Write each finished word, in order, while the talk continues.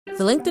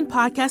The LinkedIn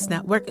Podcast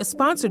Network is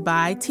sponsored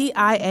by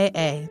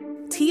TIAA.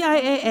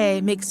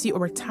 TIAA makes you a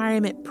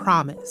retirement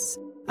promise,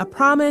 a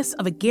promise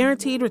of a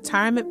guaranteed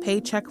retirement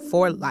paycheck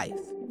for life.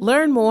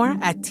 Learn more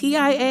at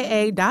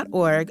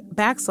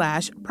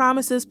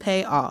TIAA.org/promises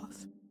pay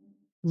off.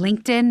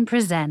 LinkedIn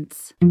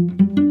presents.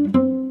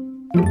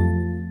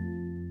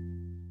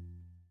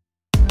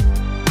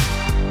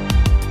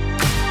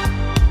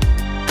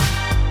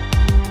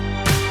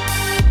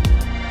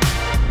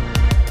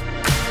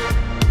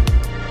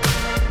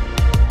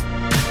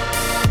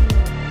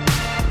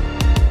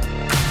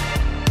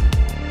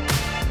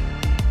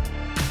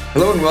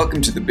 Hello and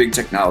welcome to the Big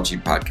Technology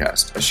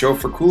Podcast, a show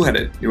for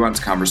cool-headed,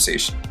 nuanced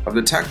conversation of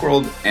the tech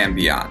world and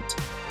beyond.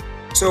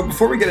 So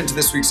before we get into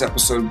this week's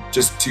episode,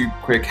 just two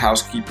quick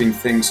housekeeping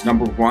things.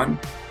 Number one,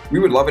 we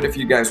would love it if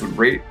you guys would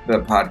rate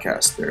the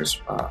podcast.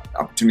 There's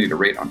opportunity to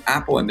rate on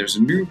Apple, and there's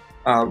a new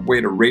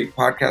way to rate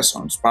podcasts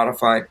on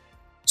Spotify.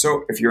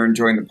 So if you're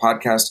enjoying the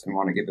podcast and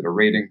want to give it a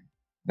rating,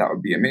 that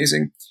would be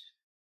amazing.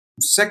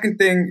 Second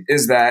thing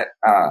is that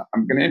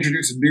I'm going to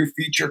introduce a new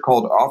feature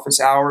called Office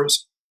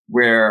Hours,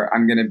 where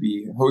I'm going to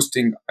be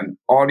hosting an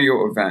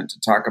audio event to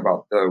talk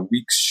about the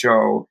week's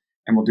show,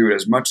 and we'll do it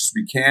as much as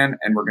we can.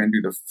 And we're going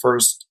to do the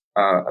first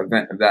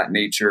event of that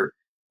nature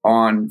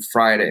on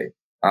Friday.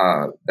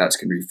 That's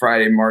going to be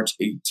Friday, March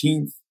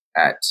 18th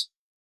at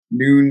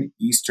noon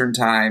Eastern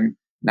Time,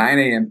 9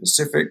 a.m.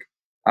 Pacific.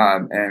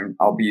 And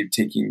I'll be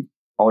taking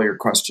all your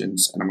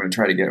questions, and I'm going to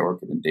try to get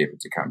Orchid and David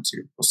to come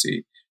too. We'll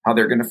see how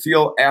they're going to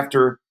feel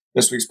after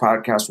this week's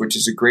podcast, which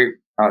is a great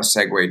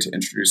segue to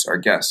introduce our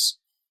guests.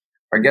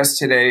 Our guests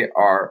today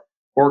are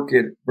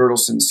Orchid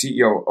Bertelsen,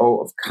 CEO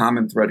of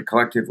Common Thread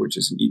Collective, which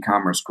is an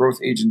e-commerce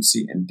growth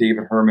agency, and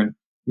David Herman,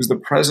 who's the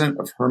president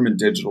of Herman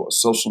Digital, a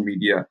social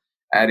media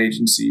ad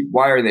agency.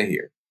 Why are they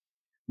here?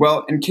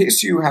 Well, in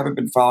case you haven't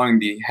been following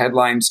the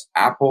headlines,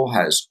 Apple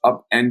has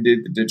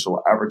upended the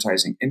digital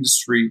advertising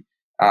industry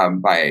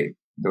by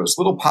those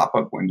little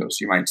pop-up windows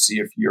you might see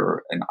if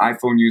you're an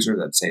iPhone user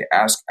that say,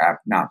 ask app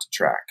not to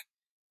track.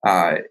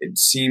 It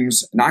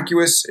seems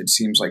innocuous. It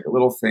seems like a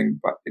little thing,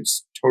 but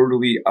it's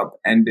totally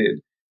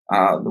upended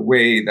the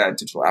way that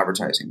digital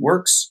advertising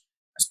works,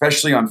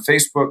 especially on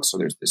Facebook. So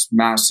there's this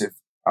massive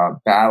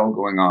battle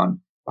going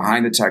on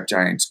behind the tech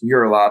giants. We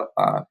hear a lot,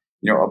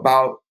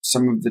 about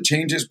some of the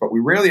changes, but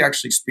we rarely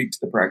actually speak to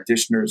the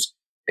practitioners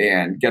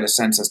and get a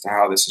sense as to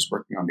how this is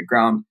working on the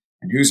ground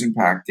and who's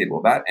impacted.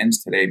 Well, that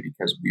ends today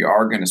because we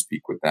are going to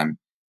speak with them,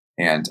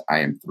 and I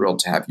am thrilled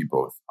to have you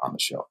both on the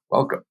show.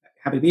 Welcome.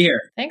 Happy to be here.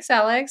 Thanks,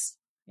 Alex.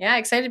 Yeah,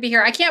 excited to be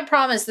here. I can't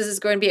promise this is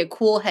going to be a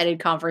cool-headed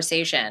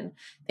conversation.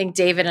 I think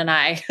David and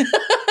I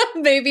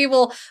maybe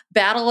we'll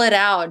battle it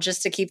out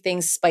just to keep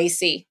things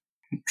spicy.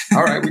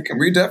 All right,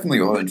 we definitely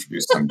will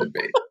introduce some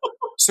debate.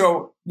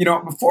 So,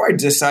 before I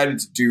decided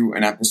to do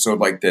an episode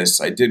like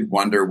this, I did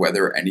wonder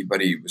whether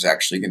anybody was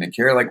actually going to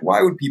care. Like,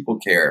 why would people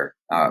care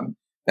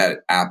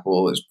that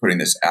Apple is putting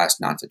this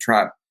ask not to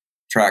track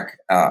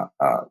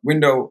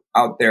window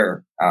out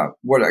there?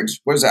 What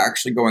is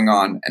actually going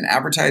on? And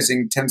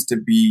advertising tends to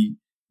be,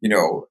 a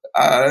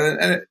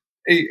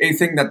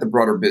thing that the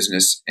broader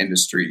business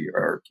industry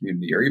or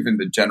community or even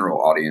the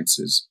general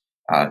audiences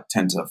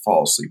tend to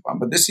fall asleep on.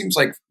 But this seems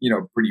like,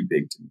 pretty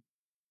big to me.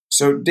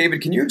 So,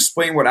 David, can you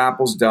explain what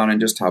Apple's done and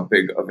just how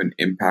big of an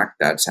impact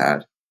that's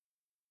had?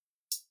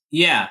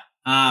 Yeah.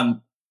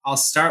 I'll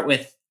try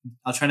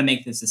to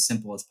make this as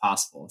simple as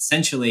possible.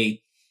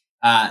 Essentially,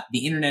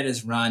 the internet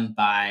is run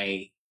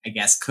by, I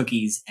guess,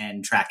 cookies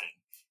and tracking.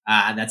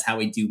 That's how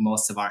we do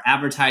most of our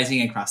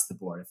advertising across the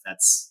board. If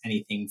that's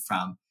anything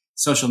from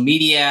social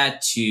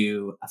media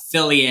to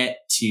affiliate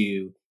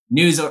to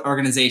news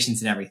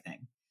organizations and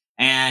everything.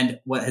 And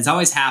what has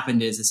always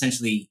happened is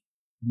essentially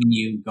when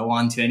you go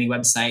onto any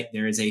website,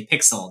 there is a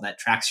pixel that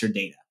tracks your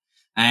data.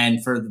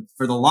 And for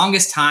the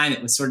longest time, it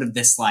was sort of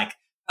this like,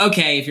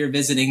 okay, if you're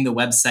visiting the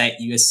website,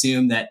 you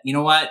assume that,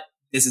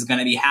 this is going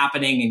to be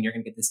happening and you're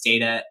going to get this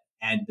data.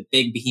 And the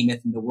big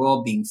behemoth in the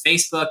world being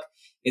Facebook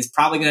is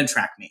probably going to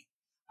track me.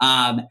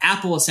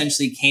 Apple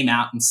essentially came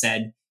out and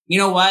said, you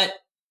know what?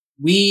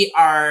 We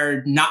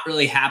are not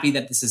really happy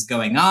that this is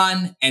going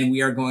on. And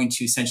we are going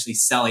to essentially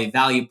sell a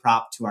value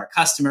prop to our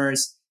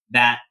customers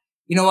that,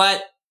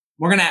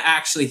 we're going to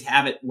actually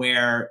have it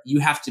where you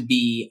have to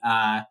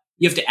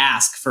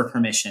ask for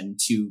permission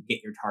to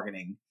get your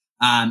targeting.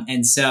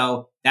 And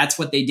so that's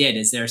what they did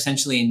is they're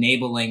essentially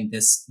enabling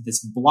this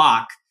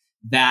block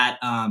that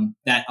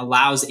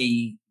allows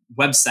a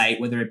website,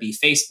 whether it be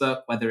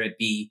Facebook, whether it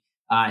be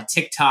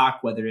TikTok,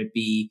 whether it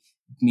be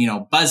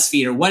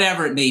BuzzFeed or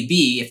whatever it may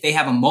be, if they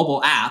have a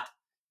mobile app,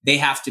 they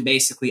have to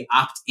basically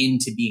opt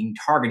into being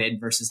targeted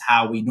versus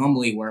how we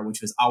normally were, which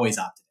was always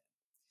opted in.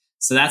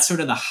 So that's sort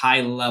of the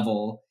high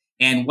level.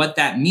 And what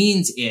that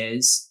means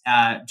is,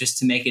 just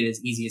to make it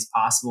as easy as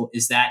possible,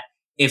 is that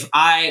if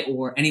I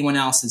or anyone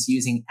else is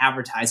using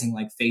advertising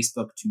like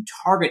Facebook to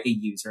target a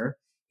user,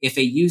 if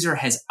a user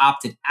has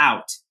opted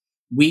out,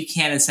 we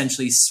can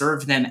essentially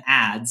serve them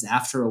ads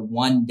after a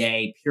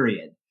 1-day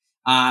period.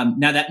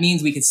 Now that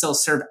means we could still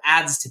serve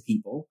ads to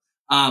people,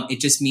 It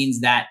just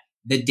means that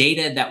the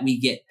data that we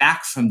get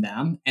back from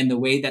them and the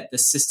way that the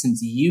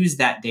systems use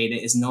that data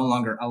is no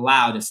longer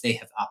allowed if they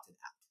have opted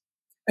out.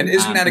 And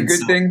isn't that a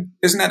good thing?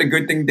 Isn't that a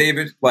good thing,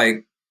 David?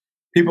 Like,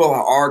 people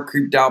are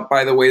creeped out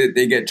by the way that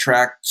they get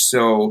tracked.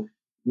 So,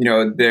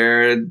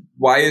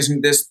 why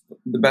isn't this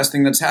the best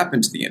thing that's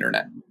happened to the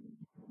internet?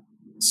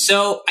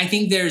 So I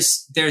think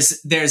there's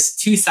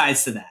two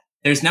sides to that.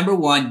 There's number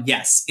one,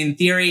 yes, in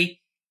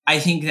theory, I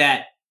think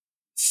that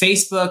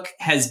Facebook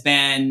has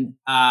been,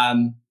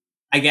 I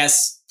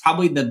guess,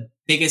 probably the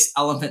biggest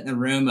elephant in the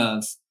room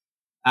of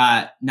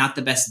not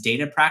the best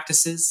data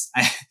practices.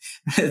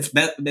 Is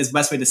the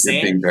best way to say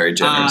it. Being very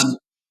generous.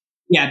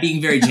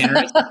 Being very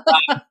generous.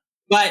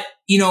 But,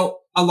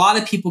 a lot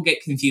of people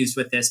get confused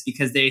with this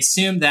because they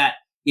assume that,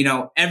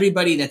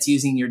 everybody that's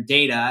using your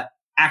data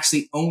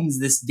actually owns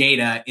this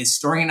data, is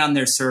storing it on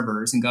their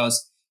servers and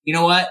goes, you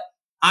know what?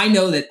 I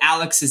know that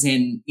Alex is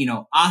in,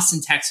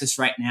 Austin, Texas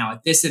right now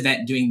at this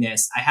event doing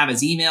this. I have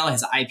his email,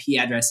 his IP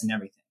address and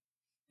everything.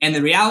 And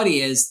the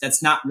reality is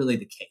that's not really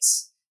the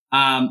case.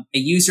 A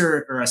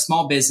user or a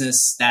small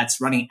business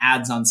that's running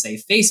ads on, say,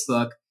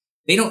 Facebook,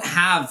 they don't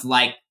have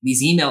like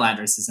these email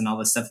addresses and all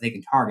this stuff they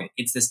can target.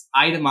 It's this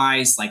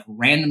itemized, like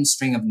random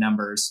string of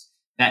numbers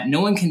that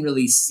no one can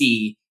really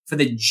see for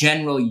the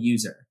general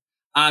user.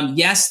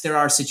 Yes, there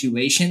are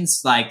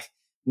situations like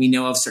we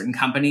know of certain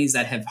companies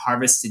that have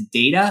harvested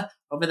data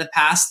over the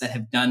past that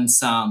have done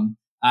some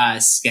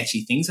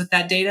sketchy things with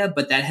that data,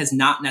 but that has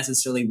not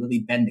necessarily really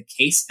been the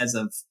case as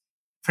of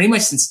pretty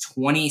much since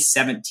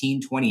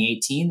 2017,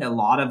 2018. A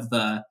lot of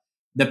the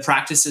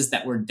practices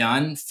that were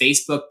done,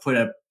 Facebook put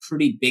a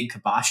pretty big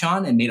kibosh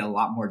on and made it a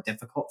lot more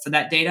difficult for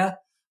that data.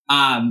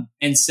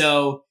 And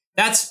so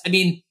that's,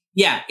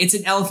 it's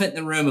an elephant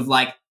in the room of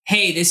like,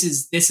 hey, this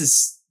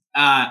is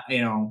I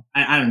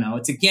don't know.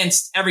 It's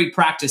against every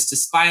practice to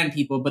spy on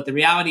people. But the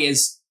reality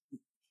is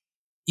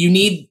you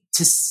need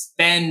to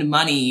spend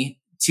money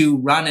to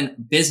run a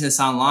business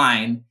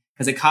online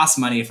because it costs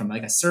money from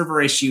like a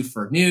server issue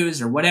for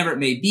news or whatever it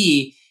may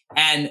be.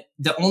 And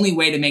the only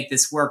way to make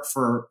this work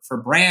for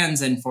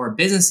brands and for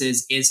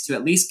businesses is to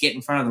at least get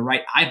in front of the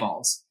right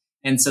eyeballs.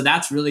 And so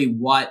that's really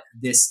what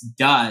this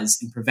does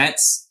and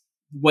prevents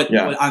what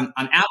on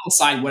Apple's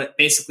side, what it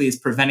basically is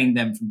preventing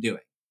them from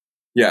doing.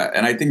 Yeah.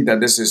 And I think that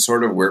this is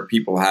sort of where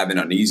people have an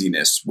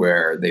uneasiness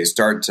where they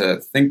start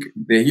to think,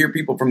 they hear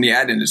people from the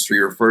ad industry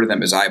refer to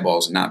them as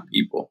eyeballs and not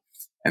people.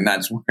 And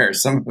that's where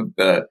some of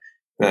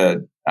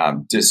the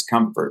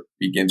discomfort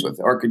begins with.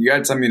 Or could you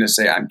add something to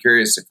say? I'm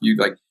curious if you'd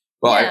like,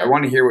 I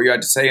want to hear what you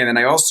had to say. And then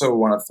I also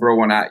want to throw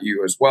one at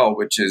you as well,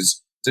 which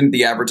is, didn't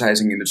the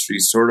advertising industry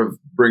sort of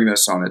bring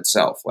this on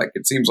itself? Like,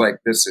 it seems like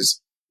this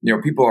is,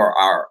 people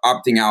are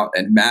opting out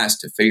en masse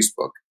to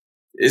Facebook.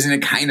 Isn't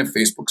it kind of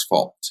Facebook's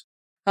fault?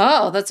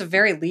 Oh, that's a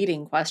very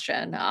leading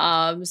question.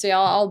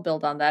 I'll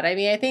build on that.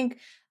 I think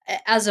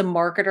as a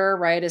marketer,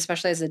 right,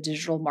 especially as a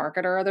digital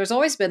marketer, there's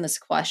always been this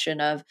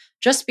question of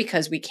just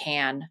because we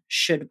can,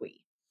 should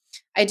we?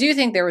 I do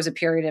think there was a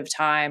period of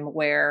time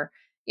where,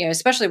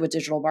 especially with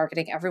digital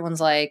marketing,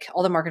 everyone's like,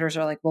 all the marketers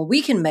are like, well,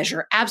 we can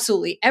measure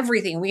absolutely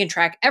everything. We can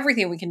track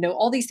everything. We can know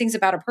all these things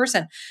about a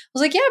person. I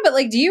was like, yeah, but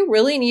like, do you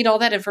really need all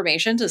that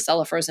information to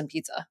sell a frozen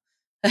pizza,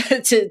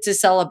 to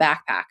sell a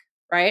backpack,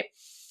 right?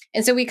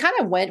 And so we kind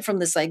of went from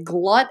this like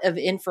glut of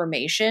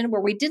information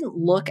where we didn't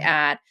look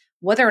at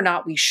whether or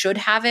not we should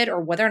have it or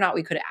whether or not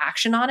we could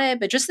action on it,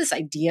 but just this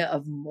idea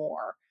of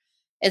more.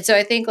 And so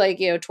I think like,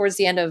 towards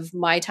the end of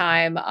my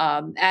time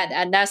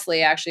at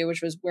Nestle, actually,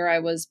 which was where I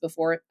was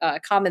before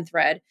Common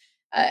Thread,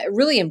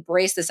 really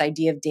embraced this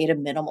idea of data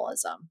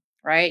minimalism,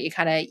 right? You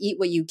kind of eat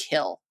what you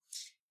kill.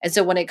 And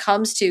so when it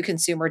comes to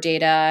consumer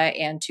data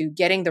and to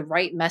getting the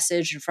right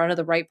message in front of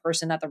the right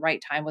person at the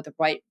right time with the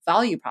right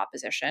value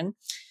proposition,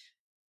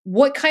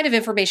 what kind of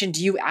information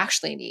do you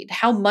actually need?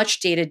 How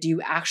much data do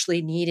you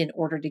actually need in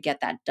order to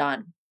get that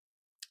done?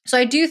 So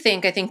I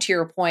think to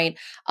your point,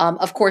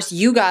 of course,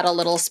 you got a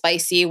little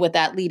spicy with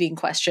that leading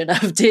question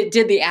of did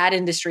the ad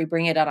industry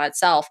bring it on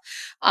itself?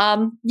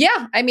 I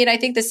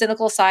think the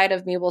cynical side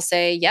of me will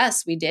say,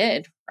 yes, we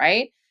did,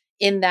 right?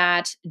 In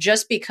that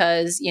just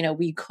because,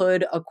 we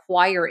could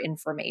acquire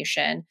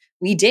information,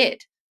 we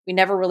did. We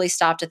never really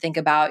stopped to think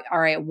about, all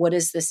right, what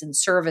is this in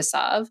service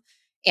of?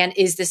 And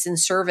is this in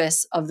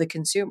service of the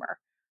consumer?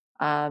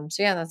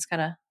 That's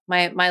kind of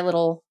my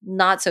little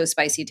not so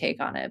spicy take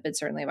on it, but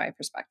certainly my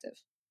perspective.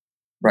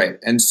 Right.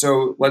 And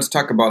so let's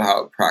talk about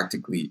how it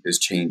practically is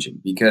changing,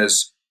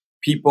 because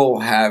people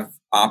have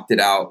opted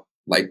out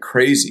like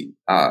crazy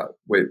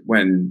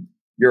when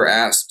you're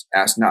asked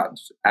not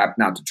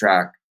to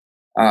track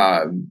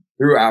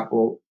through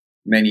Apple.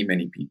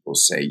 Many people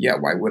say, yeah,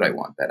 why would I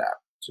want that app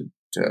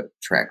to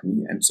track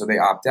me? And so they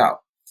opt out.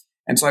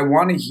 And so I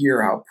want to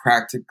hear how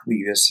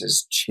practically this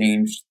has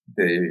changed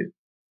the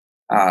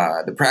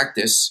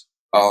practice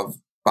of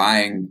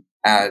buying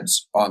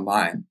ads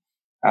online.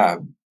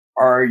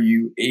 Are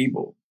you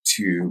able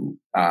to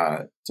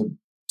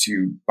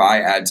buy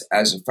ads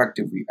as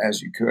effectively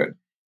as you could?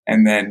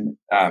 And then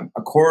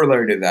a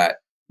corollary to that,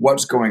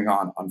 what's going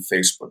on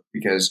Facebook?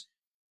 Because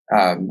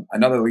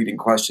Another leading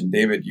question,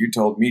 David, you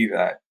told me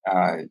that,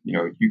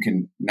 you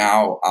can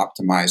now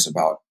optimize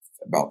about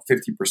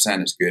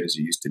 50% as good as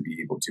you used to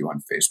be able to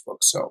on Facebook.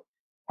 So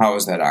how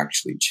has that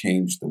actually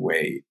changed the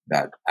way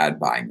that ad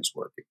buying is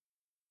working?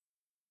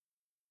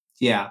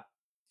 Yeah.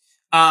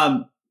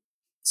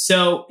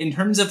 So in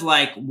terms of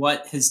like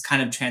what has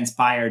kind of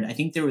transpired, I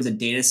think there was a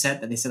data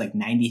set that they said like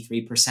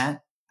 93%.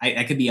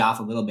 I could be off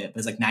a little bit, but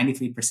it's like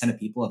 93% of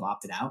people have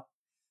opted out.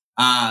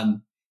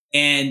 And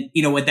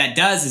what that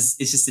does is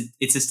it's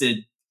just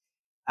a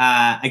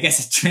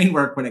train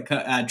wreck when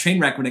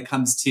it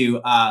comes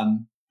to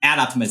ad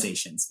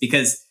optimizations,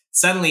 because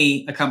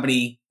suddenly a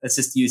company, let's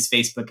just use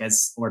Facebook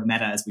or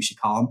Meta as we should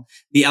call them,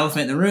 the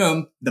elephant in the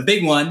room, the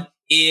big one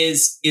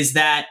is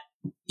that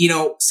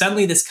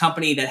suddenly this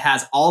company that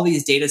has all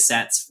these data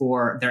sets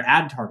for their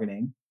ad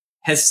targeting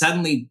has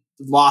suddenly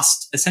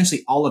lost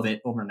essentially all of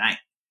it overnight.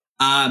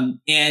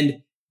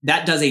 And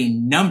that does a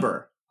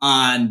number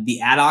on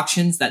the ad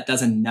auctions, that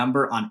does a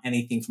number on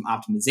anything from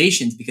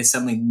optimizations, because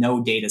suddenly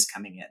no data is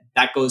coming in.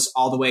 That goes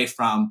all the way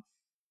from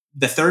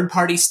the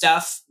third-party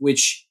stuff,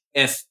 which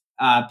if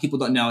people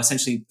don't know,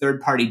 essentially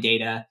third-party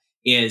data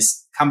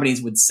is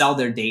companies would sell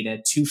their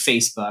data to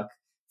Facebook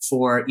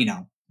for,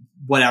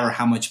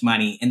 how much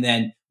money. And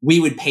then we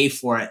would pay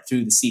for it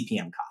through the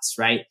CPM costs,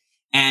 right?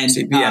 And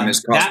CPM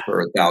is cost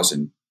per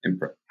 1,000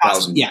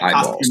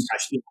 eyeballs.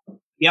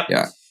 Yep.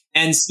 Yeah.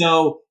 And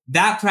so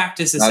that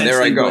practice essentially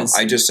there I go.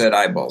 I just said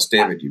eyeballs.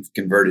 David, you've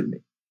converted me.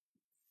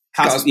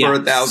 Cost per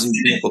 1,000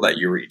 people that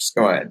you reached.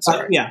 Go ahead.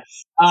 Sorry.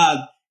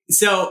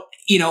 So,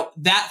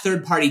 that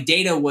third-party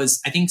data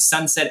was, I think,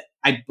 sunset,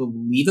 I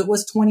believe it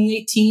was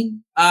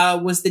 2018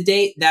 was the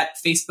date that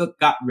Facebook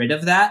got rid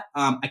of that.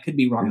 I could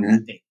be wrong on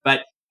that date.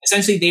 But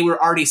essentially, they were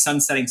already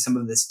sunsetting some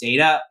of this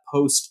data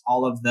post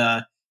all of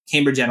the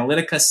Cambridge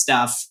Analytica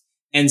stuff.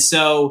 And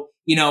so,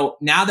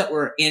 now that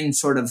we're in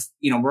sort of,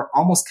 we're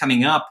almost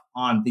coming up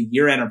on the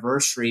year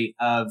anniversary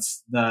of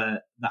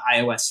the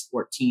iOS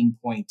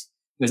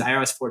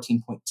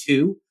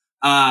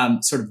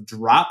 14.2 sort of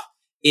drop,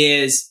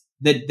 is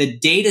the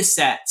data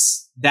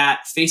sets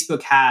that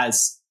Facebook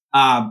has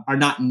are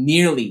not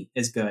nearly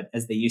as good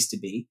as they used to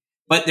be.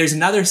 But there's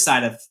another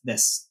side of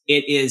this.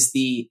 It is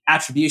the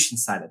attribution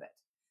side of it.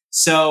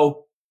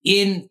 So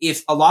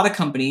if a lot of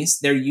companies,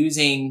 they're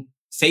using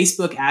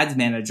Facebook Ads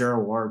Manager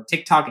or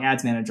TikTok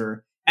Ads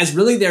Manager as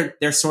really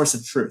their source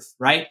of truth,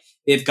 right?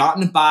 They've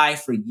gotten by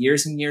for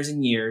years and years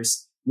and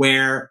years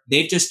where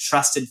they've just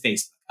trusted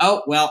Facebook.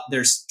 Oh, well,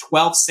 there's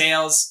 12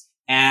 sales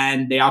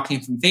and they all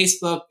came from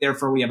Facebook.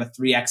 Therefore, we have a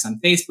 3X on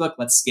Facebook.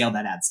 Let's scale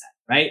that ad set,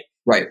 right?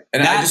 Right.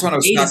 And I just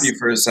want to stop you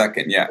for a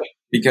second. Yeah.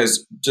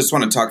 Because just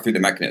want to talk through the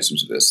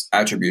mechanisms of this.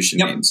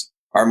 Attribution means,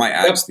 are my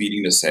ads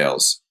leading to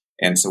sales?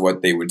 And so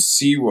what they would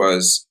see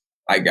was,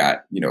 I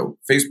got,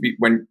 Facebook,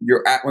 when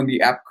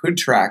the app could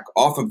track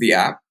off of the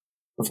app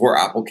before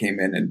Apple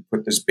came in and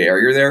put this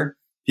barrier there,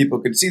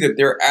 people could see that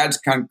their ads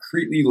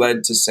concretely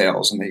led to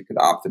sales and they could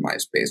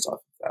optimize based off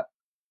of that.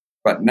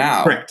 But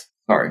now,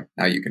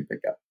 now you can pick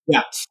up.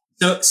 Yeah.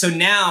 So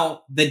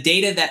now the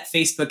data that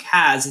Facebook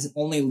has is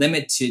only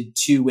limited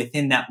to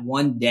within that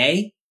 1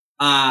 day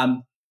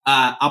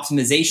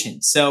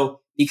optimization.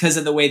 So because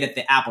of the way that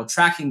the Apple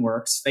tracking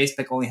works,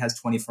 Facebook only has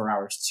 24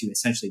 hours to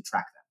essentially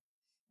track them.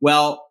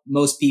 Well,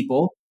 most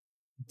people,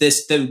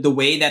 the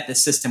way that the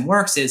system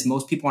works is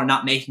most people are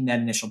not making that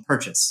initial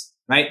purchase,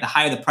 right? The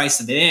higher the price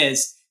of it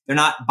is, they're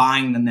not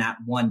buying them that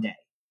 1 day.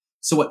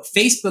 So what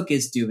Facebook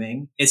is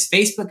doing is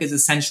Facebook is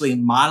essentially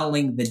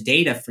modeling the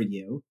data for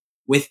you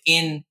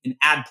within an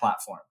ad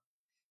platform.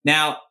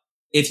 Now,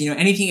 if you know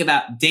anything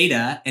about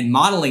data and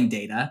modeling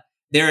data,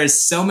 there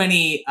is so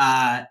many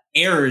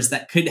errors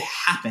that could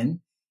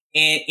happen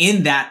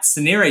in that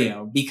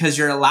scenario because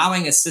you're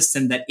allowing a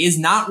system that is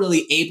not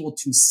really able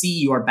to see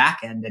your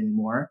backend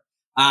anymore,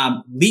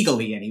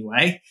 legally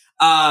anyway.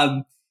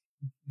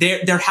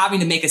 They're having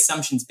to make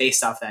assumptions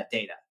based off that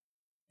data.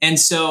 And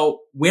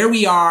so where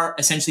we are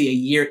essentially a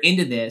year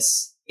into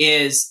this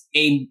is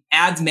a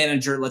ads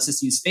manager, let's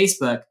just use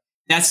Facebook,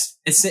 that's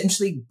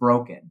essentially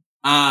broken.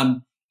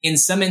 In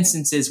some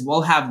instances,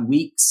 we'll have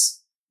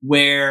weeks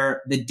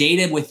where the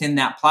data within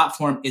that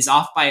platform is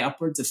off by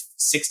upwards of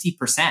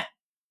 60%,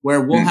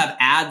 where we'll have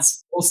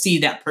ads, we'll see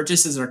that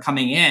purchases are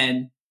coming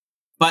in,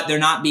 but they're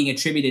not being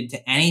attributed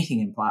to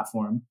anything in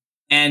platform.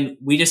 And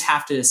we just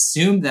have to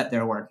assume that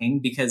they're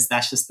working because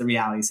that's just the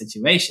reality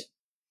situation.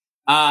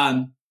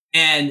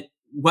 And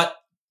what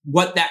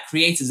that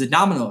creates is a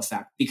domino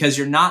effect because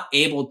you're not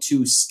able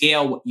to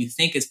scale what you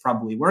think is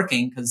probably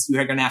working because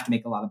you're going to have to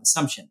make a lot of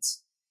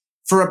assumptions.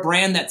 For a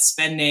brand that's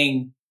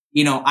spending,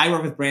 I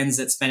work with brands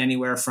that spend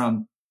anywhere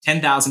from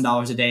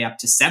 $10,000 a day up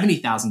to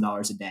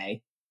 $70,000 a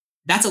day.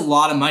 That's a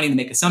lot of money to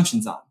make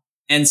assumptions on.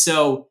 And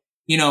so,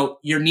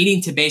 you're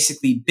needing to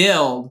basically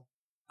build,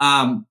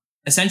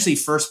 essentially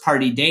first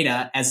party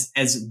data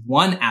as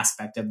one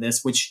aspect of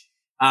this, which,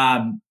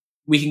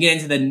 we can get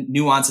into the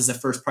nuances of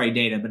first party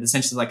data, but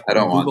essentially like I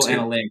don't Google want to.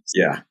 Analytics.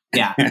 Yeah.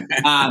 Yeah.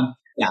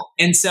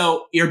 Yeah. And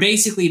so you're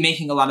basically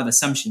making a lot of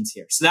assumptions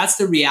here. So that's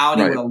the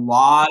reality Right. what a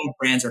lot of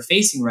brands are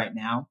facing right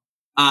now.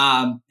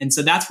 And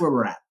so that's where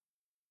we're at.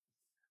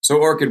 So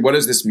Orchid, what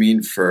does this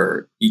mean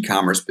for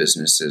e-commerce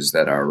businesses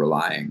that are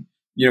relying,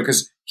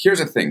 because here's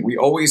the thing. We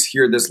always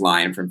hear this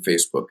line from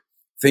Facebook,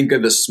 think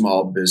of the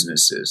small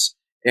businesses.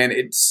 And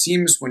it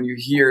seems when you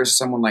hear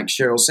someone like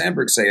Sheryl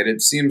Sandberg say it,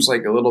 it seems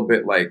like a little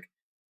bit like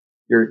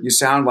you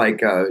sound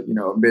like a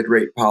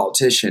mid-rate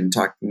politician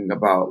talking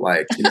about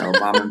like,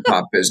 mom and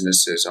pop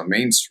businesses on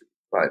Main Street.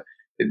 But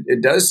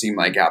it does seem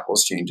like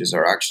Apple's changes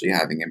are actually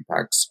having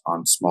impacts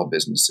on small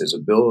businesses'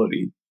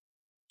 ability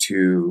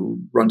to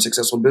run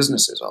successful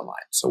businesses online.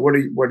 So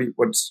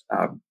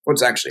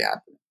what's actually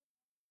happening?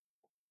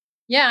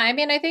 Yeah, I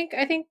mean, I think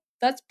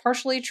that's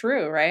partially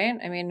true, right?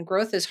 I mean,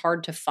 growth is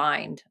hard to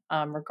find,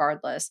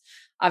 regardless.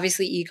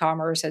 Obviously,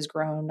 e-commerce has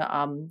grown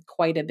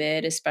quite a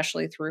bit,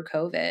 especially through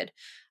COVID.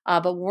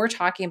 But when we're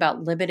talking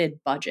about limited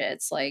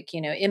budgets, like,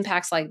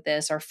 impacts like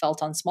this are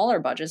felt on smaller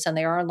budgets than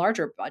they are on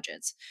larger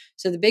budgets.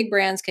 So the big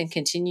brands can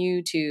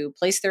continue to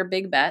place their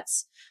big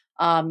bets.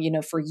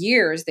 For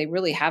years, they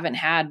really haven't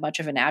had much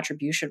of an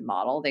attribution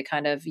model. They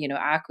kind of,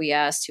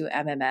 acquiesce to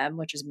MMM,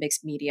 which is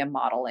mixed media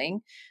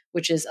modeling,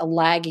 which is a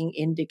lagging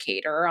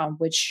indicator on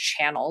which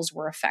channels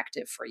were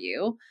effective for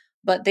you.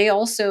 But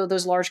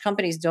those large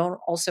companies don't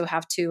also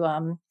have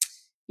to,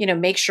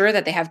 make sure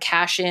that they have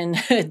cash in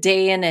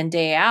day in and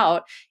day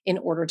out in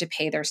order to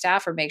pay their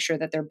staff or make sure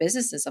that their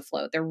business is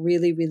afloat. They're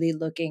really, really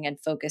looking and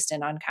focused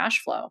in on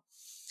cash flow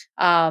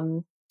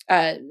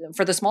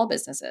for the small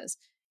businesses.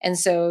 And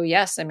so,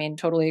 yes, I mean,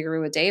 totally agree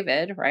with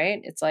David,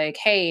 right? It's like,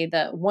 hey,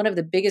 one of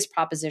the biggest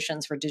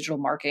propositions for digital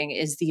marketing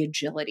is the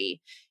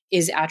agility,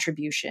 is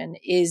attribution,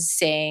 is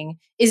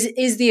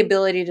the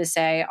ability to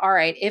say, all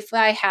right, if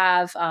I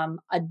have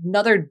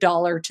another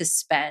dollar to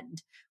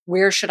spend,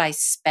 where should I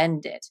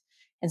spend it?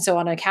 And so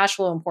on a cash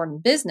flow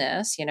important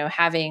business,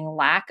 having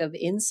lack of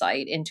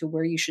insight into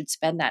where you should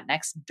spend that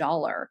next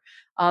dollar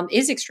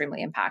is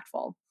extremely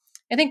impactful.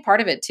 I think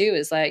part of it too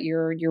is that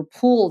your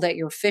pool that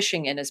you're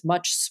fishing in is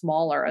much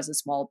smaller as a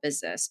small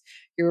business.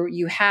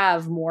 You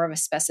have more of a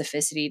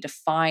specificity to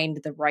find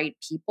the right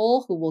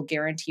people who will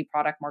guarantee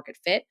product market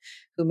fit,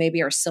 who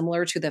maybe are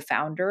similar to the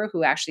founder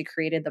who actually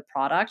created the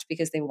product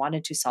because they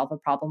wanted to solve a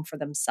problem for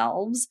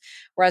themselves.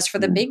 Whereas for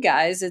the big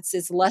guys,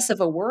 it's less of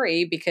a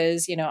worry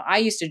because, I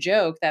used to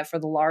joke that for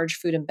the large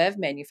food and bev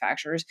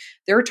manufacturers,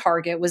 their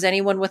target was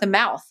anyone with a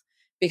mouth,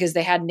 because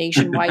they had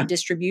nationwide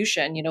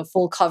distribution,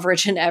 full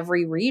coverage in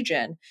every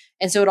region.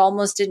 And so it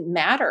almost didn't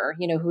matter,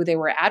 who they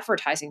were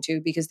advertising to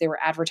because they were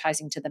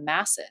advertising to the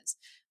masses.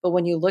 But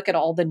when you look at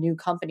all the new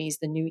companies,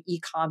 the new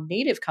e-com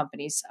native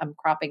companies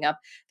cropping up,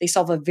 they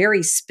solve a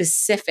very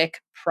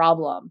specific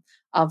problem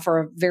for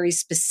a very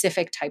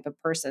specific type of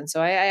person.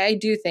 So I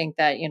do think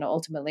that,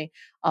 ultimately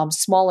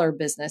smaller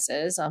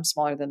businesses,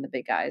 smaller than the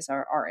big guys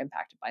are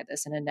impacted by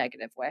this in a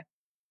negative way.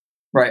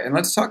 Right. And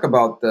let's talk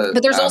about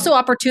But there's also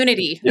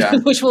opportunity,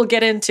 which we'll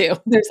get into.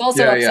 There's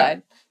also upside. Yeah.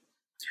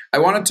 I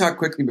want to talk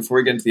quickly before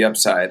we get into the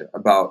upside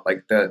about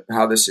like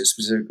how this is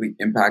specifically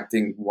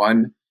impacting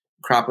one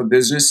crop of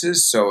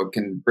businesses, so it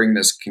can bring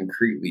this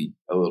concretely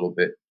a little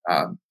bit,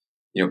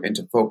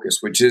 into focus,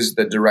 which is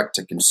the direct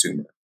to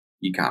consumer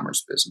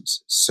e-commerce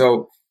businesses.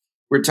 So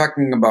we're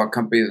talking about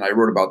companies, and I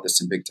wrote about this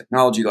in Big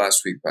Technology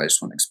last week, but I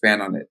just want to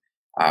expand on it.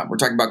 We're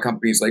talking about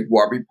companies like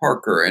Warby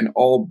Parker and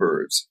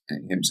Allbirds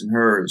and Hims and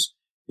Hers.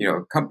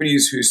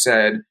 Companies who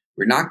said,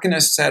 we're not going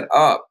to set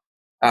up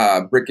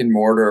brick and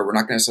mortar. We're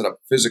not going to set up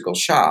physical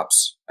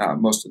shops.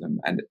 Most of them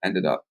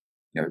ended up,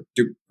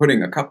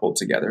 putting a couple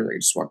together. They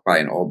just walked by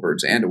an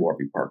Allbirds and a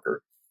Warby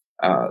Parker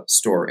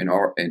store in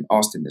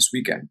Austin this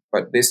weekend.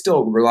 But they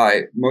still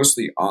rely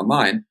mostly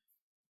online.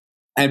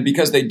 And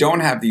because they don't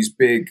have these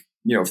big,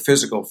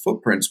 physical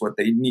footprints, what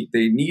they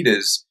need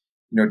is,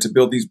 to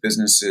build these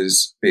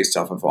businesses based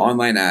off of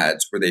online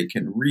ads where they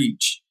can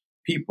reach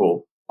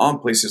people on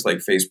places like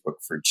Facebook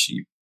for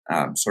cheap,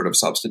 sort of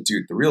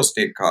substitute the real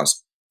estate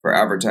cost for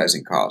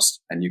advertising costs,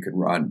 and you can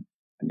run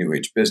a new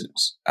age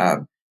business.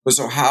 But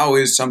so how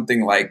is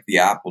something like the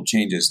Apple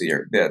changes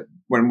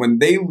when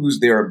they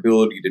lose their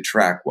ability to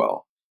track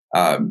well,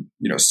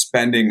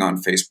 spending on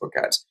Facebook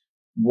ads,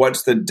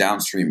 what's the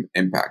downstream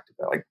impact of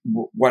that? Like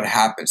what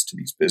happens to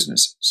these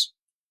businesses?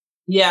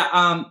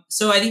 Yeah.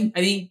 So I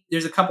think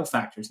there's a couple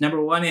factors.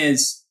 Number one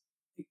is,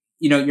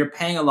 you're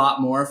paying a lot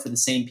more for the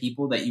same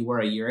people that you were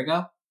a year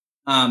ago.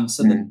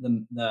 So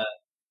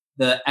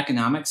the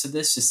economics of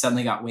this just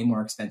suddenly got way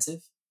more expensive.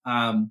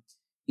 I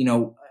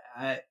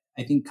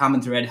think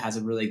Common Thread has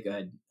a really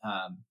good,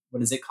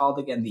 what is it called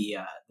again?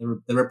 The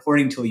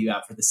reporting tool you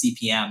have for the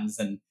CPMs,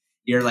 and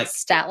you're like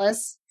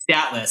Statless.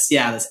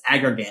 Yeah. This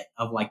aggregate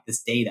of like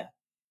this data.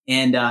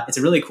 And it's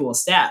a really cool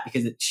stat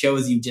because it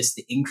shows you just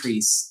the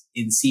increase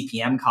in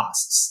CPM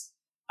costs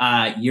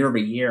year over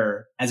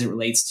year as it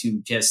relates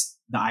to just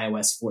the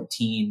iOS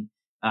 14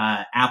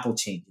 Apple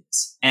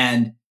changes.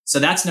 And so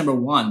that's number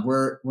one.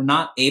 Brands are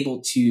not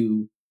able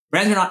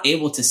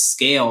to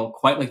scale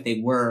quite like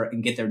they were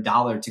and get their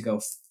dollar to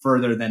go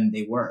further than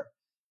they were.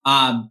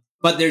 But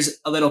But there's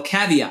a little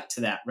caveat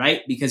to that,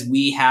 right? Because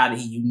we had a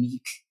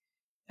unique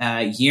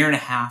year and a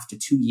half to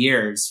 2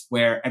 years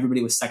where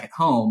everybody was stuck at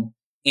home,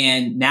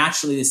 and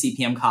naturally the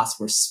CPM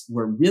costs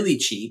were really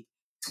cheap.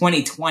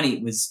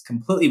 2020 was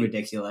completely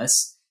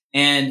ridiculous,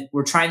 and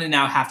we're trying to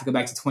now have to go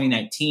back to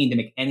 2019 to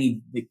make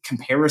any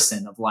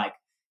comparison of like,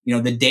 you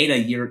know, the data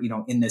year, you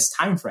know, in this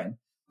time frame.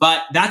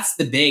 But that's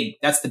the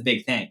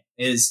big thing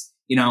is,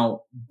 you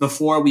know,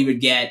 before we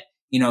would get,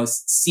 you know,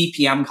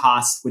 CPM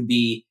costs would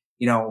be,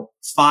 you know,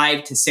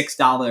 $5 to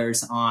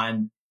 $6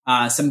 on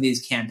some of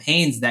these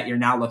campaigns that you're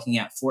now looking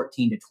at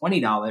 $14 to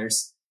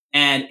 $20.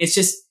 And it's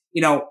just,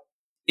 you know,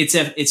 it's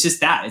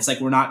just that it's like,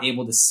 we're not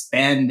able to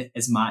spend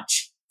as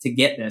much to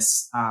get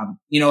this.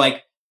 You know,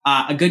 like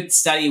a good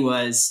study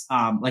was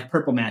like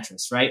Purple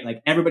Mattress, right?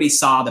 Like everybody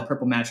saw the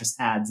Purple Mattress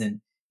ads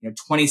in, you know,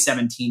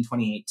 2017,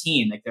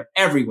 2018, like they're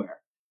everywhere.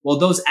 Well,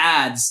 those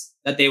ads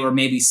that they were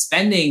maybe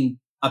spending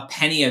a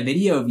penny a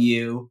video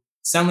view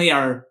suddenly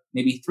are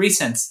maybe 3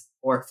 cents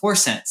or 4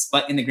 cents.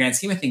 But in the grand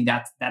scheme of things,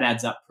 that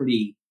adds up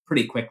pretty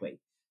quickly.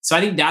 So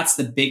I think that's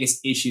the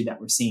biggest issue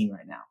that we're seeing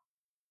right now.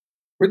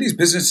 Were these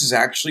businesses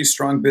actually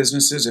strong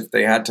businesses if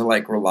they had to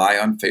like rely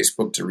on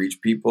Facebook to reach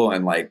people,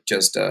 and like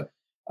just a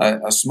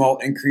small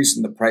increase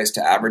in the price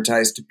to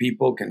advertise to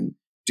people can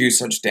do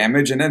such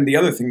damage? And then the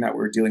other thing that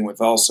we're dealing with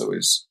also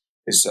is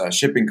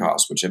shipping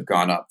costs, which have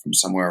gone up from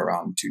somewhere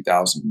around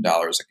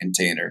 $2,000 a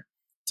container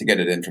to get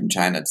it in from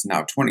China. It's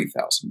now $20,000.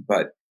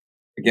 But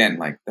again,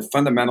 like the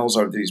fundamentals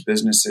of these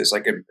businesses,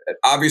 like it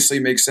obviously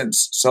makes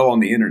sense to sell on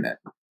the internet,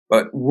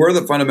 but were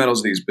the fundamentals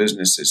of these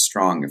businesses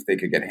strong if they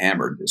could get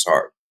hammered this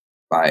hard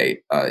by,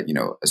 you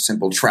know, a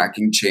simple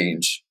tracking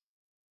change?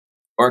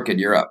 Orchid,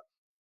 you're up.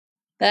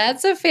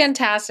 That's a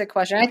fantastic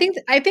question. I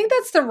think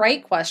that's the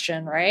right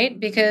question, right?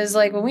 Because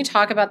like when we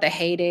talk about the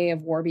heyday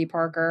of Warby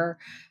Parker,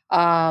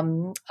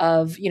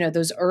 of, you know,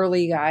 those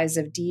early guys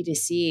of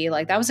D2C,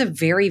 like that was a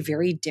very,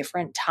 very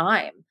different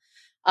time.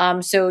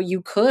 So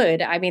you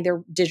could, I mean,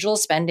 their digital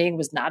spending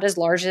was not as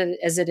large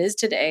as it is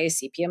today.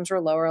 CPMs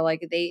were lower.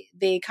 Like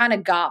they kind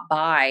of got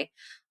by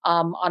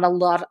on a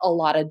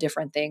lot of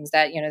different things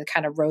that, you know,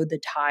 kind of rode the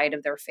tide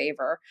of their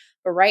favor.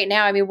 But right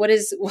now, I mean, what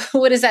is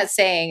that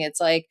saying? It's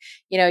like,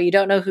 you know, you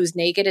don't know who's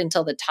naked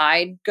until the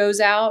tide goes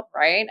out,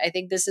 right? I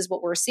think this is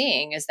what we're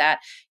seeing is that,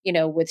 you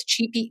know, with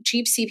cheap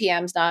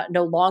CPMs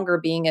no longer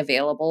being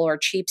available, or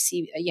cheap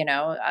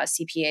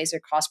CPAs or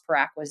cost per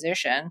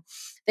acquisition,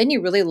 then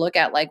you really look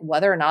at like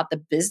whether or not the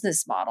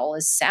business model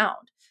is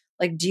sound.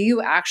 Like, do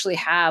you actually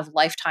have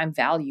lifetime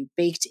value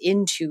baked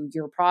into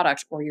your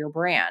product or your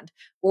brand?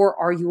 Or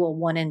are you a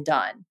one and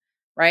done,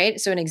 right?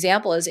 So an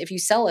example is if you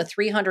sell a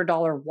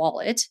 $300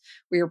 wallet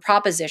where your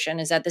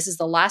proposition is that this is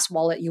the last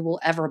wallet you will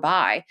ever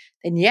buy,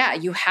 then yeah,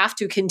 you have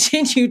to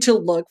continue to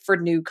look for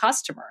new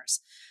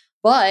customers.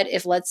 But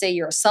if, let's say,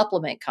 you're a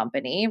supplement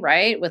company,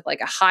 right, with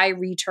like a high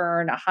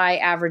return, a high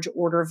average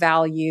order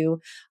value,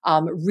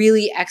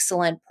 really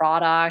excellent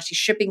product,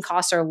 shipping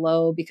costs are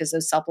low because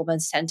those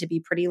supplements tend to be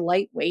pretty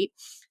lightweight,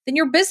 then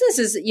your business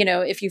is, you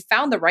know, if you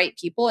found the right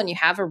people and you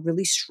have a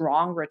really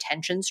strong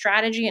retention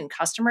strategy and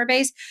customer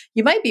base,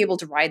 you might be able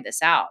to ride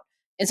this out.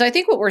 And so I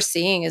think what we're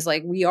seeing is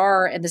like we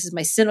are, and this is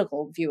my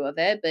cynical view of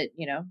it, but,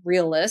 you know,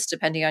 realist,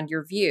 depending on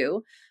your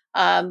view.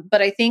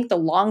 But I think the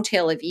long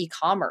tail of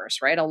e-commerce,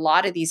 right? A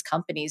lot of these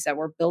companies that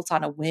were built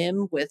on a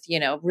whim with, you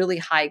know, really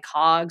high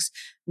COGS,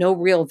 no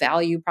real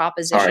value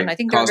proposition. I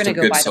think they're going to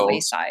go by the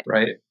wayside.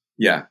 Right.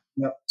 Yeah.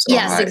 Yep. So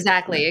yes,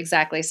 exactly.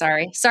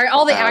 Sorry.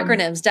 All the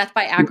acronyms, death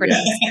by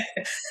acronyms.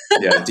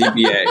 Yeah.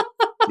 DBA.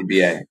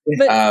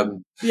 But,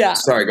 yeah.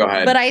 Sorry, go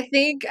ahead. But I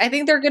think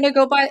they're going to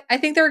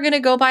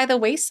go by the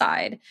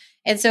wayside.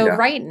 And so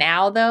right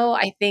now, though,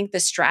 I think the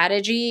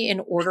strategy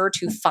in order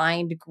to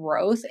find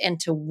growth and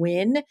to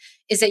win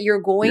is that you're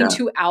going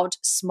to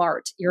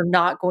outsmart. You're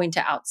not going to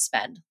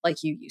outspend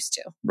like you used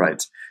to.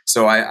 Right.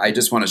 So I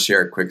just want to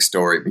share a quick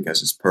story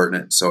because it's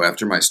pertinent. So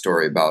after my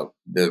story about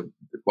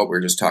what we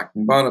were just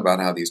talking about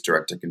how these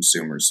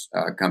direct-to-consumers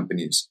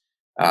companies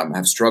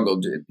have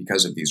struggled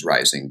because of these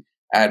rising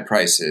ad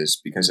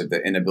prices, because of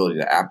the inability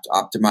to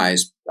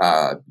optimize,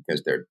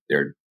 because their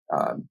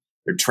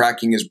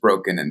tracking is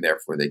broken and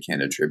therefore they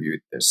can't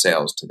attribute their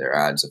sales to their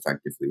ads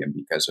effectively. And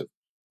because of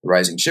the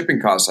rising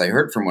shipping costs, I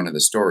heard from one of the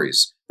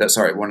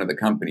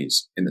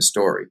companies in the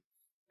story.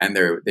 And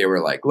they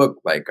were like, look,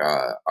 like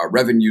our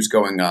revenue's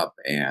going up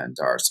and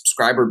our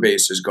subscriber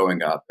base is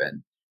going up,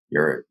 and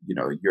you're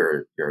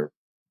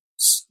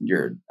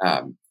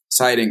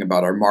citing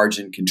about our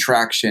margin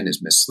contraction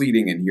is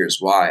misleading, and here's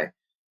why.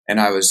 And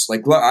I was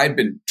like, look, I'd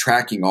been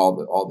tracking all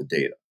the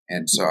data.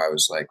 And so I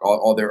was like,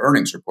 all their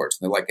earnings reports.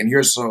 And they're like, and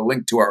here's a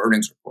link to our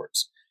earnings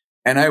reports.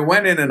 And I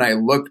went in and I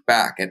looked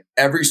back at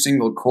every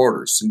single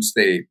quarter since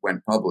they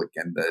went public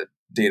and the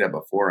data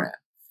beforehand.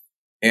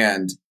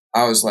 And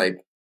I was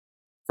like,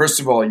 first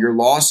of all, your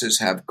losses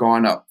have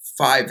gone up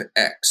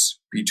 5x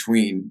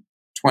between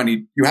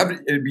 2020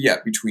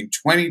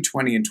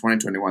 and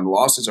 2021.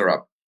 Losses are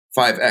up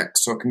 5x.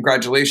 So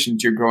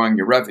congratulations, you're growing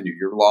your revenue.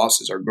 Your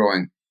losses are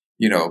growing,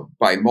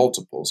 by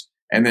multiples.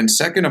 And then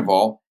second of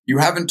all, you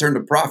haven't turned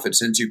a profit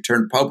since you've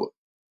turned public.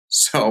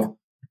 So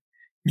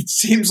it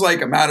seems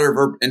like a matter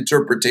of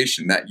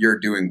interpretation that you're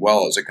doing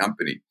well as a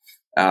company,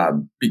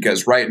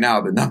 because right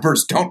now the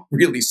numbers don't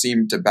really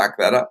seem to back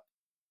that up.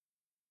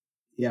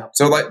 Yeah.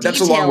 So that's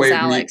a long way of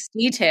Alex.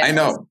 Details. I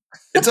know.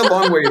 It's a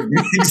long way of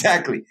me.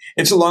 Exactly.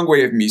 It's a long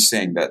way of me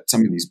saying that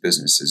some of these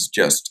businesses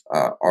just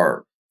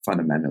are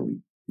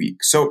fundamentally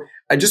weak. So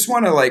I just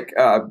want to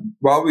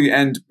while we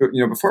end,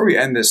 before we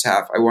end this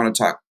half, I want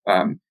to talk,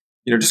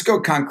 just go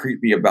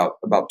concretely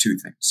about two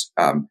things.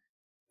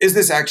 Is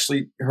this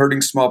actually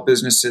hurting small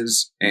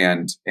businesses,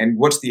 and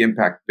what's the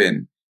impact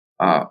been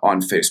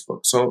on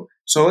Facebook? So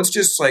let's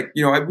just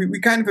we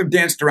kind of have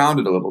danced around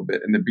it a little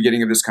bit in the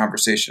beginning of this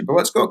conversation, but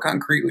let's go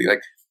concretely.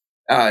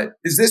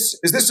 Is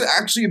this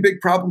actually a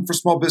big problem for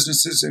small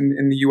businesses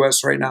in the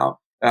U.S. right now?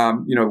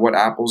 What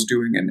Apple's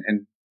doing,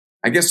 and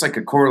I guess like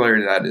a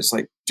corollary to that is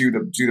do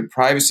the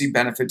privacy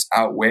benefits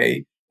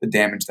outweigh the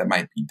damage that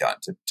might be done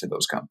to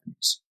those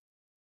companies?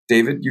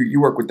 David,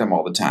 you work with them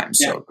all the time,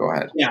 so go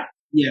ahead.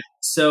 Yeah.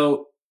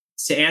 So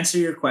to answer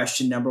your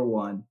question, number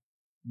one,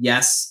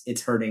 yes,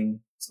 it's hurting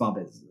small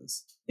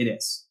businesses. It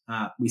is.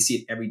 We see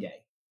it every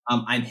day.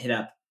 I'm hit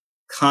up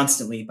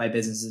constantly by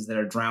businesses that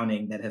are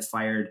drowning, that have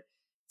fired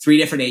 3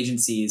 different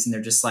agencies, and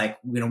they're just like,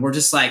 we're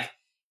just like,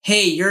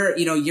 hey,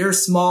 you're a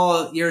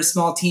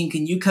small team.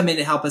 Can you come in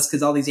and help us?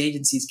 Because all these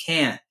agencies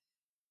can't.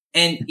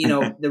 And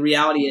the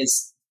reality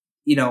is,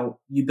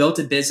 you built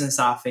a business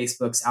off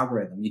Facebook's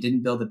algorithm. You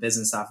didn't build a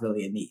business off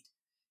really a need.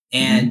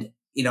 And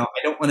I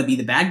don't want to be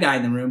the bad guy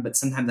in the room, but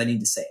sometimes I need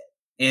to say it.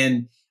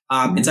 And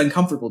it's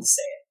uncomfortable to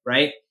say it,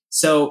 right?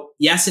 So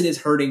yes, it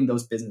is hurting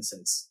those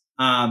businesses.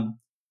 What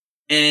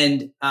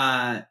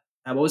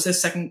was the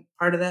second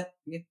part of that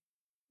again?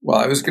 Well,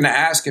 I was going to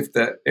ask if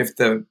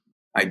the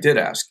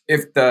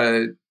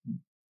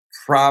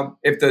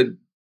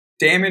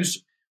damage,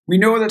 we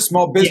know that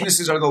small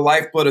businesses are the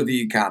lifeblood of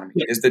the economy.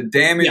 Yeah. Is the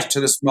damage to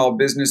the small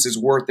businesses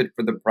worth it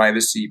for the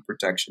privacy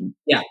protection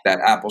that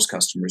Apple's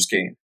customers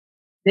gain?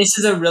 This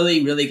is a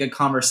really, really good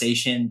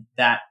conversation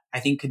that I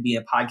think could be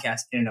a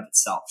podcast in and of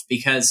itself,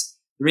 because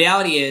the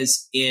reality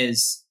is,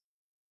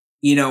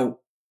 the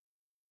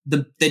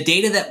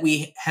data that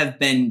we have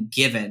been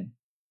given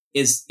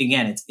is,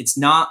 again, it's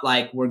not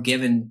like we're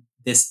given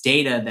this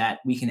data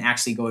that we can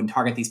actually go and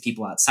target these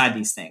people outside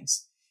these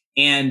things.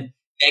 And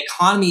the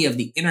economy of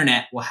the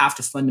internet will have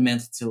to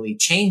fundamentally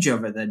change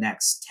over the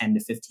next 10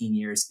 to 15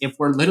 years if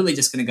we're literally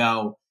just going to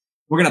go,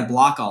 we're going to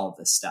block all of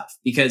this stuff.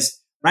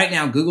 Because right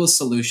now, Google's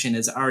solution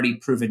is already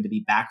proven to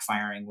be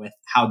backfiring with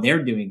how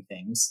they're doing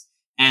things.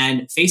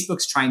 And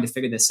Facebook's trying to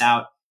figure this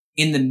out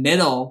in the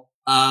middle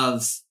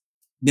of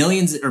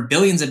millions or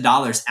billions of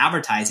dollars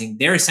advertising.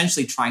 They're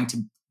essentially trying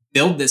to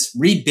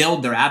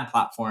rebuild their ad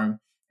platform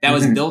that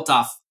was built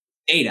off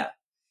data.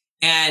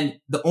 And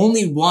the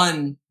only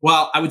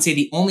I would say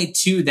the only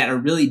two that are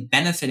really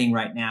benefiting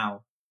right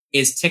now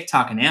is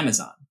TikTok and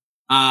Amazon.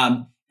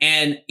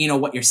 And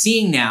what you're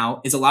seeing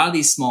now is a lot of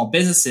these small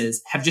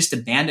businesses have just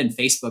abandoned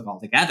Facebook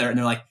altogether. And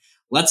they're like,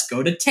 let's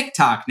go to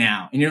TikTok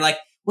now. And you're like,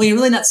 well, you're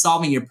really not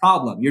solving your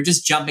problem. You're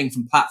just jumping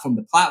from platform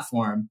to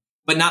platform,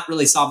 but not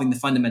really solving the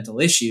fundamental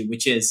issue,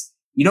 which is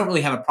you don't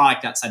really have a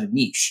product outside of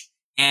niche.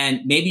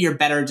 And maybe you're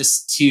better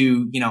just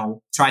to,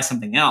 try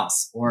something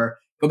else or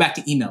go back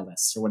to email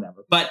lists or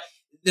whatever. But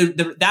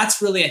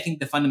that's really, I think,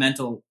 the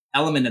fundamental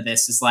element of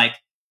this is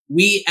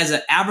we as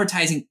an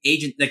advertising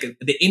agent,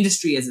 the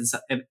industry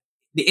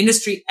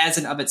as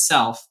in of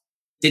itself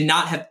did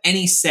not have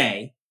any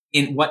say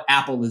in what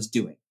Apple was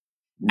doing.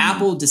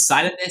 Apple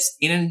decided this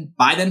in and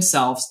by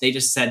themselves. They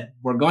just said,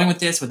 we're going with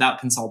this without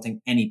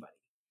consulting anybody.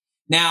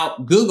 Now,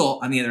 Google,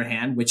 on the other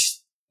hand, which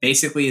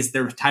basically is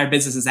their entire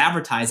business is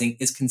advertising,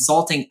 is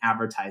consulting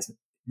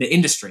the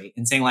industry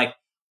and saying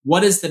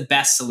what is the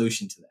best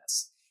solution to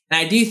this? And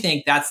I do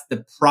think that's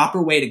the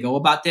proper way to go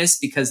about this,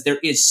 because there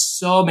is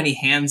so many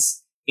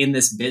hands in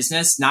this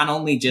business, not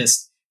only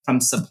just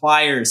from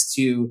suppliers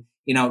to,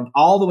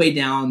 all the way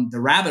down the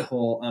rabbit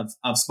hole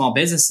of small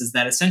businesses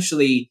that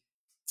essentially,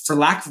 for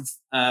lack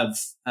of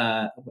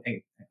I'll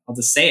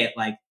just say it,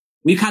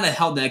 we kind of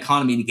held the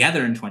economy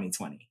together in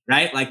 2020,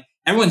 right?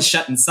 Everyone's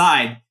shut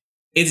inside.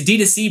 It's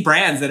D2C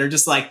brands that are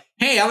just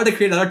hey, I want to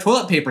create another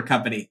toilet paper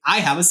company. I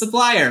have a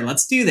supplier.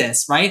 Let's do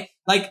this, right?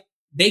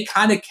 They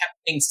kind of kept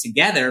things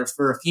together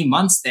for a few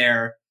months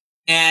there.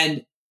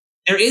 And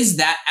there is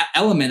that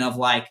element of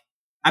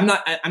I'm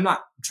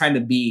not trying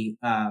to be,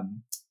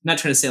 I'm not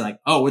trying to say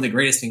oh, we're the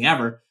greatest thing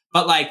ever,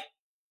 but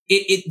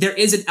there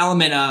is an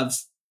element of,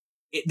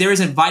 there is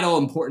a vital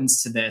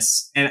importance to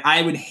this. And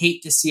I would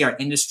hate to see our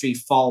industry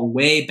fall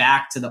way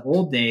back to the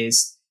old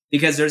days,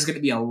 because there's going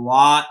to be a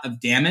lot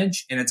of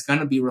damage and it's going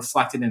to be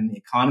reflected in the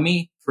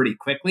economy pretty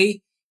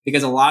quickly,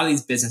 because a lot of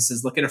these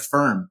businesses, look at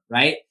Affirm,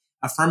 right?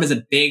 Affirm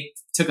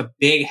took a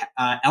big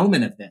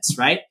element of this,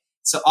 right?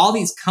 So all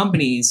these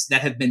companies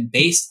that have been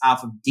based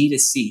off of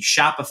D2C,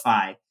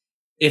 Shopify,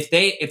 if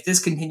this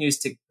continues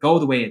to go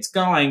the way it's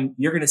going,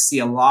 you're going to see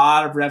a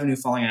lot of revenue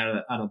falling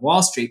out of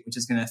Wall Street, which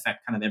is going to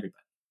affect kind of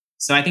everybody.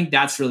 So I think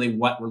that's really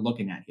what we're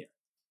looking at here.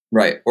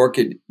 Right.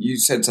 Orchid, you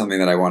said something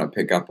that I want to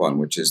pick up on,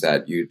 which is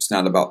that it's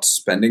not about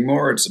spending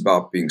more, it's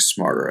about being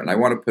smarter. And I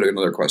want to put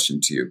another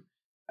question to you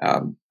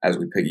as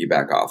we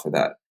piggyback off of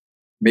that.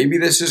 Maybe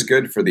this is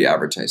good for the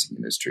advertising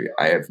industry.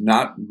 I have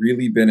not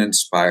really been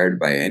inspired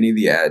by any of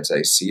the ads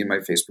I see in my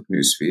Facebook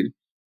newsfeed.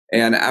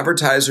 And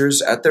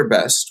advertisers at their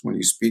best, when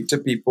you speak to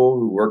people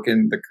who work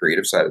in the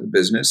creative side of the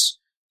business,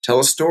 tell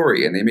a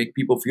story and they make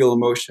people feel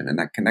emotion and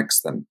that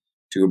connects them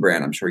to a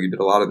brand. I'm sure you did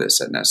a lot of this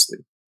at Nestle.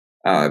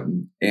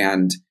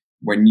 And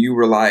when you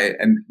rely,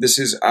 and this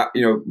is,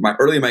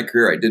 early in my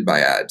career, I did buy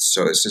ads.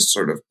 So this is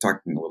sort of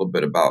talking a little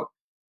bit about,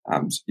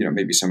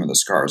 maybe some of the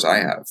scars I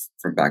have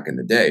from back in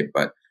the day.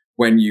 But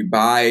when you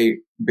buy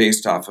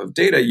based off of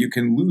data, you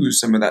can lose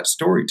some of that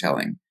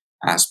storytelling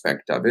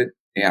aspect of it.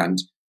 And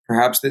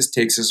perhaps this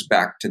takes us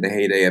back to the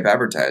heyday of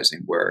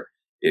advertising, where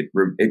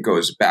it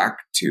goes back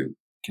to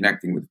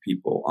connecting with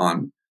people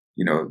on,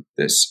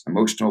 this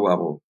emotional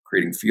level,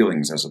 creating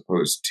feelings, as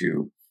opposed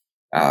to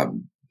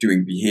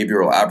doing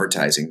behavioral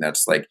advertising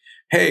that's like,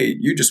 hey,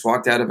 you just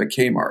walked out of a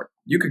Kmart.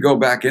 You could go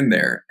back in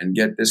there and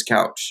get this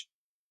couch.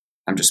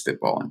 I'm just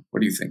spitballing.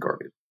 What do you think,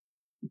 Orchid?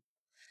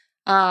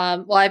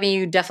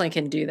 You definitely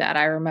can do that.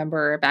 I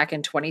remember back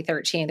in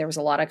 2013, there was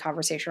a lot of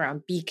conversation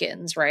around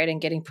beacons, right?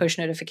 And getting push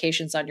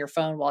notifications on your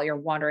phone while you're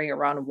wandering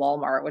around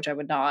Walmart, which I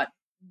would not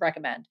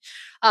recommend.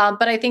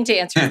 But I think to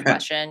answer your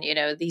question,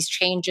 these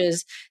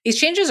changes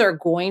are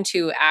going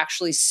to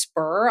actually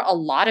spur a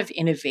lot of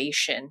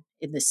innovation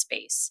in this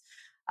space.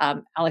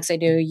 Alex, I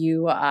know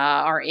you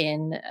are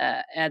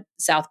at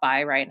South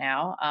by right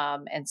now.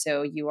 And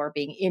so you are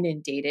being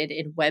inundated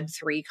in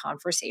Web3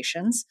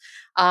 conversations.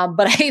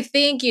 But I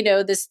think,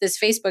 this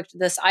Facebook,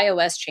 this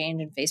iOS change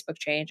and Facebook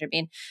change,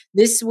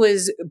 this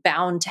was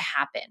bound to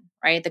happen,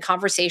 right? The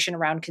conversation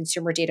around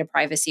consumer data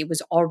privacy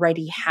was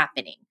already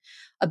happening.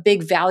 A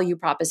big value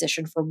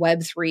proposition for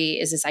Web3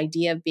 is this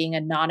idea of being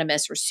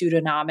anonymous or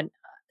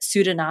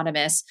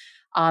pseudonymous,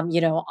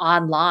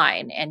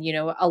 online and,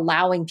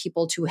 allowing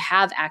people to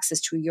have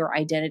access to your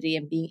identity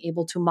and being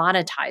able to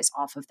monetize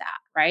off of that,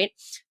 right?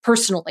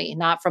 Personally,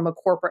 not from a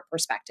corporate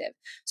perspective.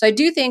 So I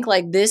do think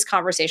this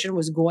conversation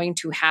was going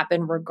to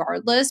happen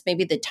regardless.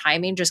 Maybe the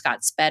timing just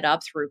got sped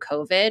up through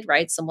COVID,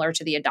 right? Similar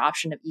to the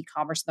adoption of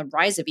e-commerce and the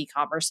rise of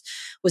e-commerce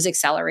was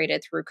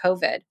accelerated through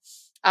COVID.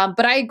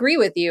 But I agree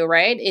with you,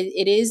 right?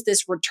 It is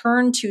this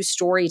return to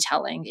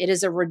storytelling. It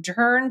is a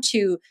return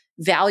to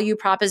value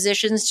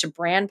propositions, to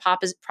brand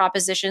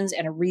propositions,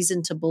 and a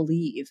reason to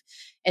believe.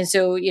 And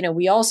so,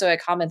 we also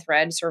at Common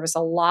Thread service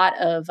a lot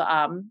of,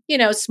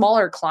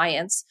 smaller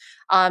clients.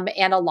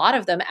 And a lot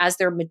of them, as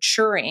they're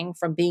maturing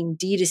from being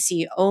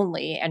D2C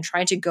only and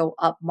trying to go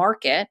up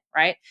market,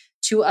 right,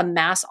 to a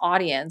mass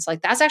audience,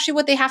 that's actually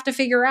what they have to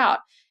figure out,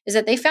 is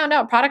that they found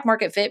out product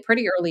market fit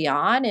pretty early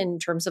on in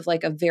terms of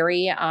a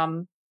very,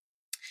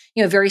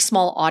 very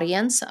small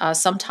audience.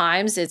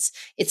 Sometimes it's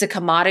a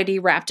commodity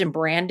wrapped in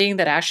branding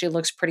that actually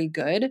looks pretty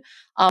good.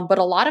 But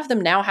a lot of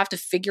them now have to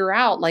figure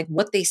out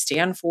what they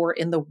stand for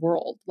in the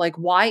world.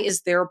 Why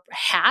is their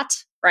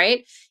hat,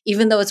 right?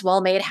 Even though it's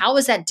well made, how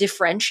is that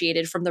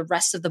differentiated from the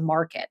rest of the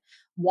market?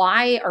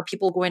 Why are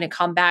people going to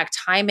come back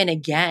time and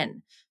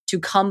again to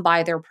come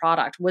buy their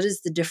product? What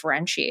is the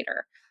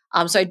differentiator?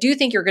 So I do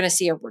think you're going to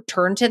see a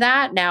return to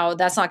that. Now,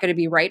 that's not going to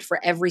be right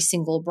for every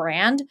single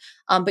brand,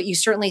 but you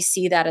certainly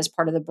see that as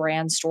part of the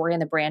brand story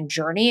and the brand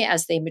journey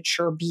as they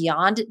mature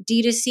beyond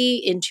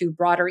D2C into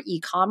broader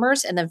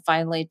e-commerce, and then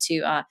finally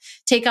to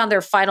take on their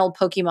final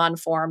Pokemon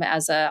form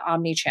as an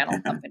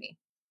omni-channel company.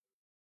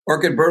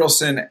 Orchid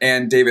Bertelsen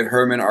and David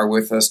Herman are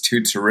with us,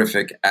 two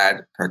terrific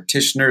ad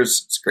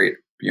practitioners. It's great to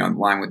be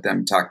online with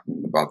them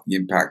talking about the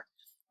impact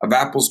of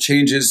Apple's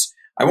changes.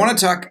 I want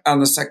to talk on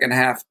the second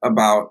half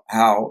about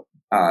how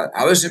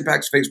this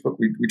impacts Facebook.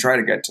 We try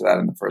to get to that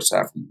in the first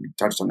half. We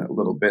touched on it a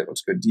little bit.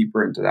 Let's go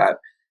deeper into that.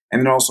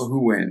 And then also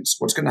who wins,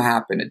 what's going to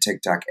happen at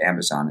TikTok,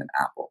 Amazon, and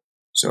Apple.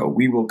 So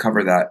we will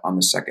cover that on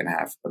the second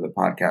half of the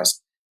podcast.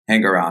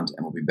 Hang around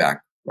and we'll be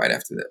back right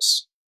after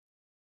this.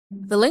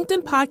 The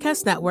LinkedIn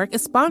Podcast Network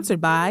is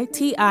sponsored by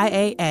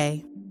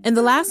TIAA. In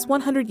the last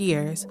 100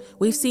 years,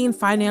 we've seen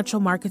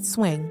financial markets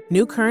swing,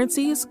 new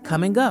currencies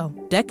come and go,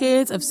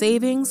 decades of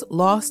savings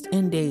lost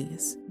in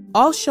days,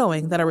 all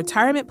showing that a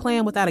retirement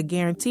plan without a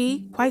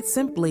guarantee, quite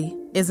simply,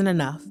 isn't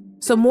enough.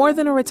 So more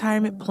than a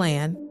retirement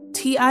plan,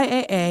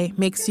 TIAA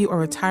makes you a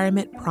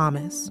retirement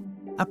promise.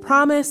 A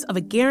promise of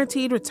a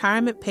guaranteed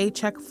retirement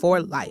paycheck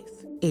for life.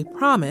 A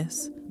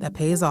promise that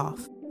pays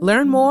off.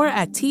 Learn more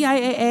at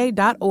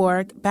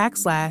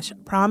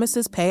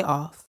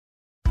TIAA.org/promisespayoff.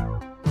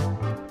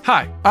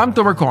 Hi, I'm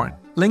Tomer Cohen,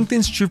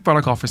 LinkedIn's Chief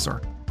Product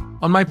Officer.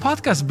 On my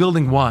podcast,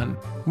 Building One,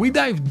 we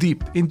dive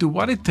deep into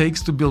what it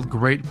takes to build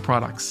great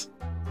products.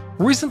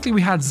 Recently,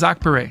 we had Zach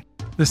Perret,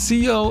 the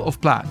CEO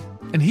of Plaid,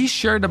 and he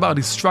shared about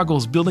his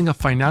struggles building a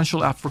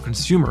financial app for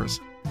consumers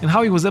and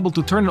how he was able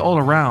to turn it all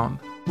around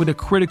with a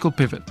critical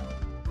pivot.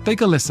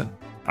 Take a listen.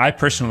 I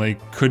personally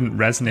couldn't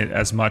resonate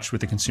as much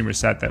with the consumer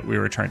set that we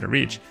were trying to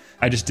reach.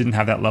 I just didn't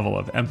have that level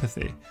of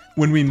empathy.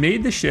 When we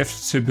made the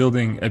shift to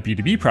building a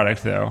B2B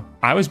product, though,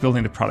 I was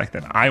building the product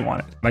that I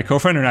wanted. My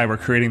co-founder and I were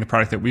creating the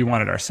product that we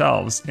wanted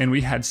ourselves, and we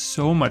had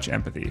so much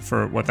empathy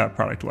for what that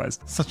product was.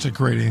 Such a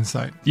great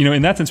insight.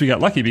 In that sense, we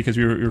got lucky because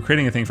we were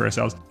creating a thing for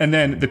ourselves. And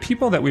then the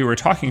people that we were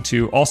talking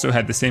to also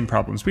had the same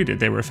problems we did.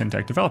 They were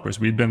fintech developers.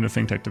 We'd been a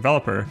fintech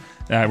developer.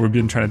 We'd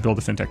been trying to build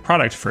a fintech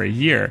product for a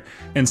year.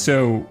 And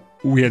so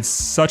we had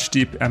such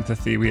deep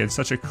empathy. We had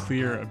such a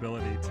clear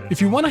ability to...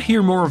 If you want to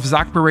hear more of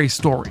Zach Perret's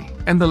story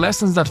and the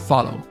lessons that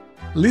follow,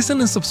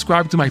 listen and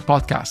subscribe to my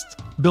podcast,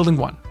 Building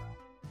One.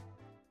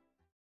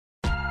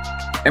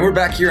 And we're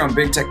back here on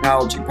Big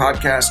Technology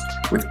Podcast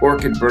with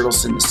Orchid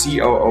Bertelsen, the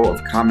COO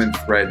of Common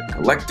Thread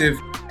Collective,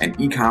 an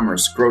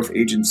e-commerce growth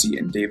agency,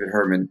 and David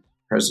Herman,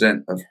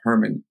 president of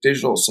Herman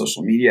Digital,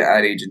 social media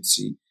ad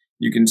agency.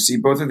 You can see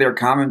both of their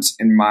comments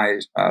in my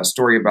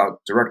story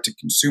about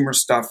direct-to-consumer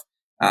stuff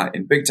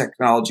in Big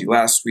Technology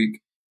last week.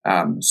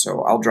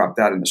 So I'll drop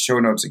that in the show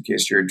notes in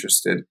case you're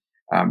interested.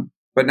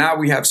 But now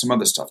we have some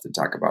other stuff to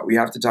talk about. We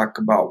have to talk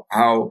about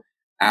how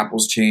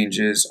Apple's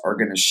changes are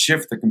going to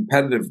shift the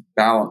competitive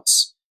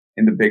balance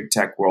in the big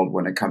tech world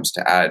when it comes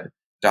to ad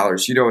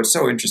dollars. It's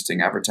so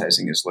interesting.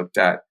 Advertising is looked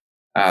at,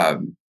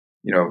 kind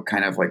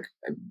of like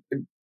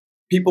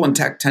people in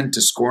tech tend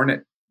to scorn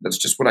it. That's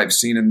just what I've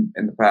seen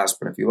in the past.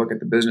 But if you look at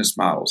the business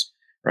models,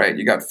 right,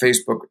 you got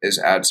Facebook is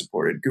ad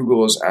supported,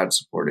 Google is ad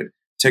supported,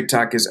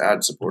 TikTok is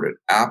ad supported,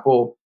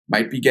 Apple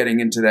might be getting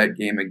into that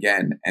game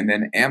again. And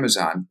then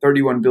Amazon,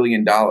 $31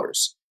 billion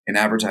in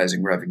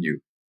advertising revenue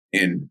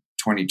in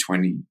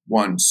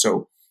 2021.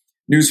 So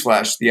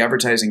newsflash, the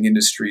advertising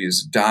industry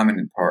is a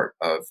dominant part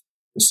of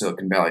the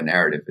Silicon Valley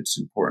narrative. It's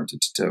important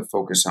to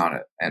focus on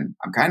it. And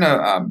I'm kind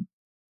of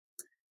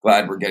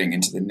glad we're getting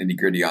into the nitty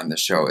gritty on the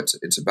show.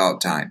 It's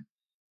about time.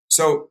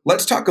 So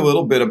let's talk a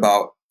little bit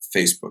about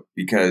Facebook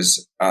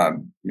because,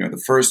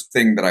 the first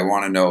thing that I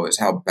want to know is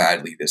how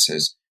badly this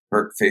has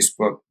hurt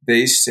Facebook.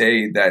 They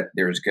say that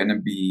there's going to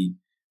be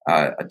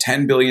a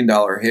 $10 billion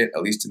hit,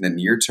 at least in the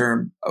near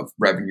term, of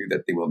revenue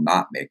that they will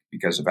not make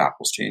because of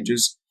Apple's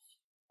changes.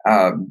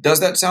 Does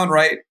that sound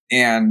right?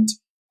 And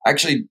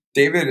actually,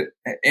 David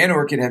and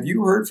Orchid, have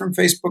you heard from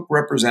Facebook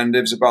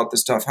representatives about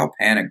this stuff? How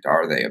panicked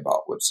are they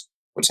about what's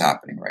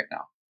happening right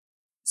now?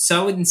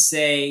 So I wouldn't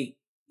say,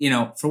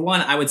 for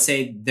one, I would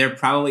say they're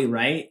probably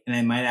right. And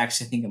I might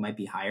actually think it might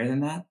be higher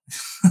than that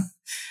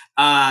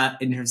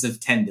in terms of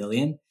 10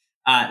 billion.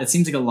 That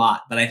seems like a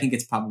lot, but I think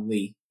it's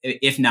probably,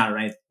 if not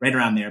right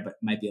around there, but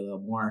might be a little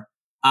more.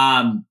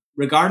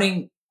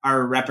 Regarding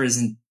our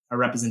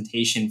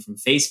representation from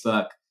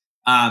Facebook,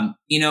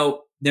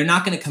 they're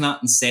not going to come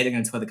out and say they're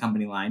going to toe the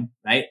company line,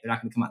 right? They're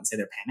not going to come out and say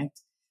they're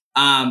panicked.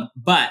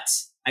 But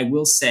I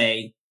will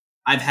say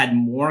I've had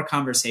more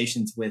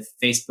conversations with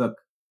Facebook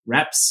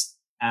reps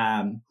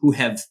who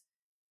have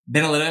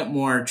been a little bit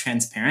more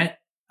transparent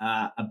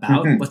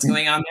about what's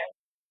going on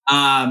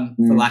there,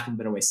 for lack of a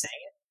better way of saying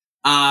it.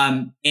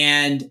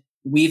 And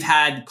we've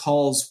had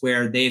calls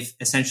where they've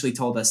essentially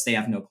told us they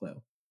have no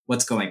clue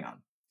what's going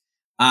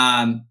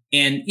on.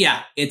 And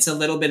yeah, it's a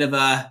little bit of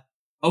a,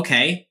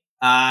 okay,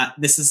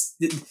 this is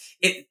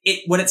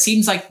it. What it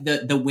seems like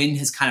the wind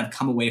has kind of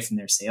come away from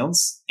their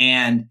sails,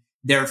 and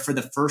they're, for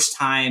the first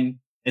time,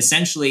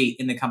 essentially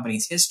in the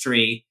company's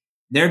history,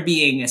 they're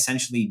being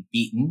essentially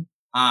beaten,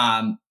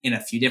 in a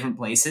few different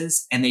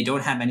places, and they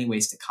don't have any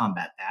ways to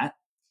combat that.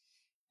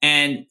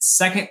 And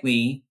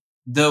secondly,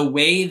 the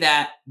way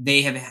that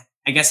they have,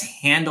 I guess,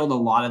 handled a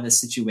lot of the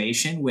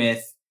situation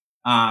with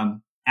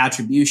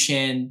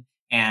attribution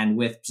and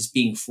with just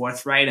being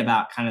forthright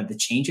about kind of the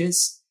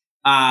changes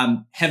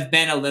have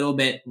been a little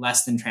bit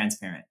less than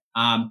transparent.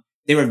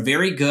 They were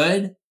very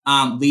good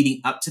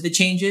leading up to the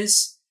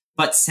changes,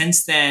 but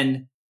since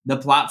then, the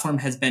platform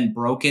has been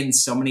broken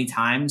so many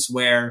times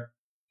where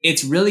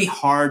it's really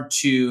hard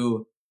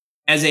to,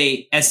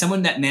 as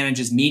someone that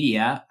manages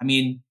media, I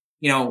mean,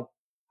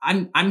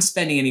 I'm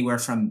spending anywhere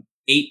from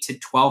 $8 to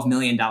 $12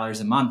 million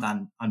a month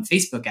on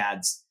Facebook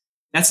ads.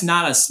 That's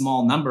not a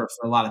small number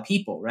for a lot of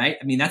people, right?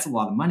 I mean, that's a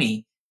lot of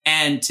money.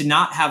 And to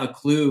not have a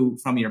clue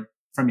from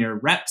your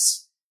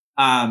reps,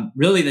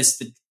 really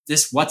this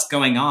what's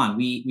going on.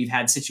 We've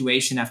had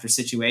situation after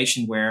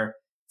situation where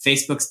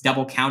Facebook's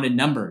double counted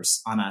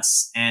numbers on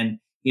us. And,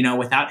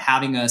 without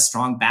having a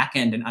strong back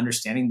end and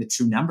understanding the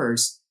true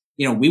numbers,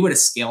 we would have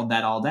scaled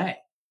that all day.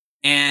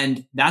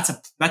 And that's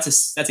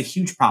a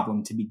huge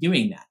problem to be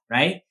doing that.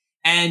 Right.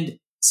 And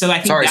so I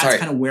think that's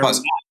kind of where we're at.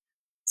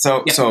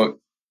 So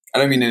I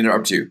don't mean to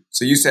interrupt you.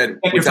 So you said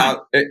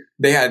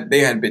they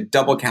had been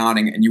double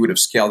counting and you would have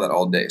scaled that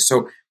all day.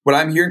 So what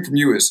I'm hearing from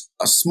you is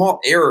a small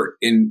error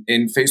in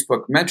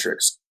Facebook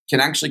metrics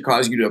can actually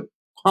cause you to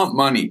pump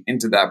money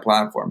into that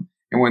platform.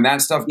 And when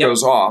that stuff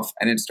goes off,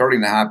 and it's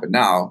starting to happen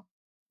now,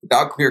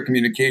 without clear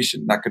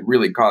communication, that could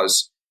really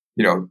cause,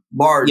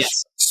 large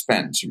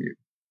spends from you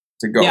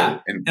to go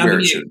and where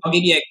it should. I'll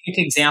give you a quick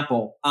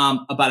example.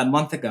 About a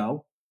month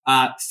ago,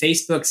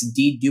 Facebook's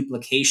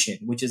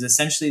deduplication, which is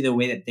essentially the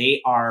way that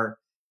they are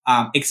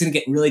it's going to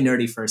get really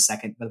nerdy for a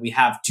second, but we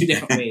have two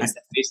different ways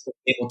that Facebook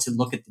is able to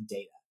look at the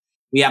data.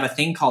 We have a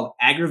thing called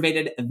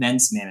Aggravated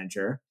Events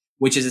Manager,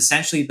 which is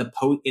essentially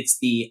it's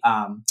the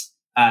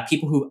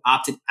people who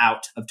opted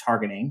out of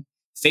targeting.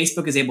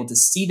 Facebook is able to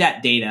see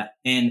that data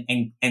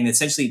and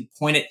essentially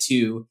point it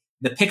to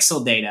the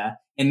pixel data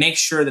and make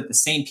sure that the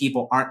same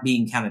people aren't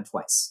being counted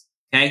twice.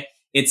 Okay.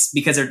 It's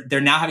because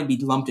they're now having to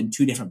be lumped in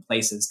two different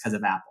places because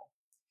of Apple.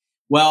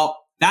 Well,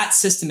 that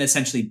system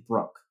essentially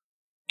broke.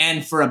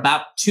 And for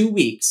about 2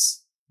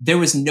 weeks, there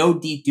was no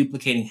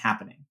deduplicating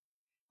happening.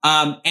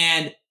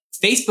 And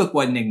Facebook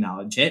wouldn't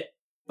acknowledge it,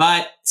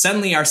 but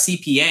suddenly our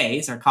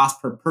CPAs, our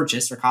cost per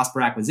purchase or cost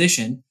per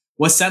acquisition,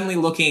 was suddenly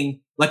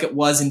looking like it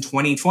was in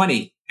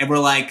 2020. And we're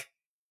like,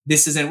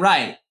 this isn't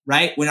right?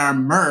 When our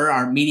MER,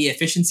 our media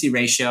efficiency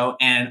ratio,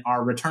 and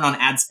our return on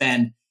ad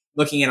spend,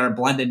 looking at our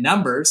blended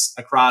numbers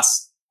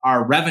across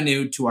our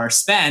revenue to our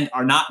spend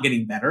are not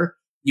getting better.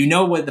 You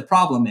know what the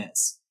problem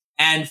is.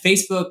 And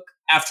Facebook,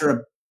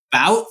 after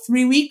about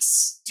 3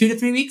 weeks, 2 to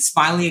 3 weeks,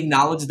 finally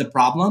acknowledged the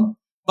problem.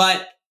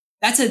 But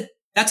that's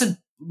a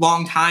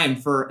long time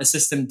for a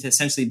system to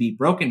essentially be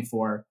broken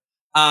for.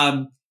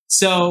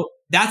 So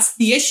that's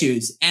the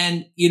issues.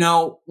 And,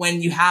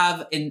 when you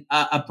have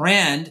a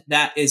brand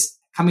that is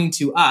coming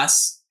to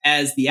us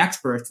as the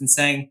experts and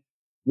saying,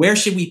 where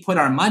should we put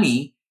our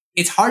money?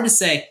 It's hard to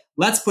say,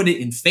 let's put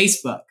it in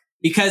Facebook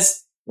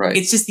because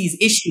it's just these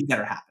issues that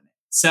are happening.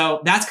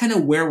 So that's kind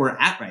of where we're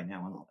at right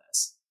now on all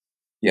this.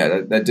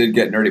 Yeah, that did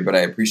get nerdy, but I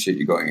appreciate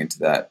you going into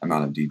that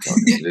amount of detail.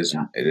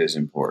 It is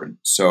important.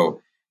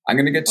 So I'm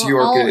going to get to you.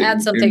 I'll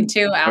add something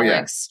too,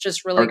 Alex,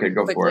 just really quickly.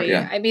 Go for it,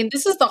 yeah. I mean,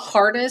 this is the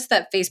hardest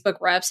that Facebook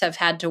reps have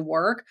had to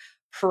work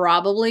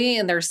probably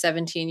in their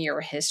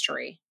 17-year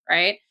history,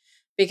 right?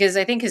 Because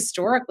I think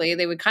historically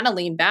they would kind of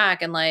lean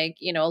back and a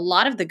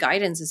lot of the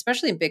guidance,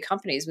 especially in big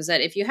companies, was that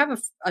if you have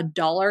a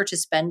dollar to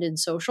spend in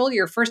social,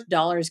 your first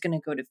dollar is going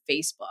to go to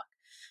Facebook.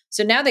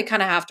 So now they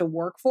kind of have to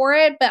work for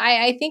it. But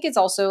I think it's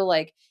also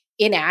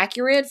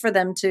inaccurate for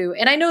them to,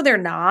 and I know they're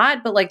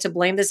not, but to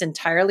blame this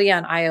entirely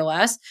on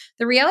iOS.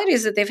 The reality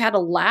is that they've had a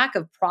lack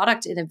of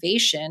product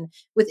innovation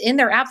within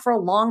their app for a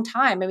long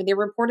time. I mean, they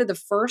reported the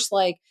first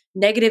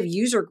negative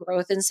user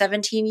growth in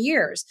 17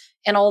 years.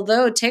 And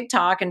although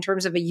TikTok, in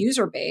terms of a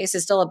user base,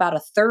 is still about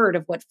a third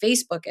of what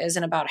Facebook is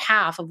and about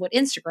half of what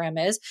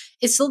Instagram is,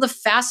 it's still the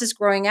fastest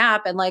growing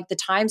app. And the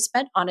time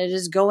spent on it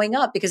is going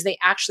up because they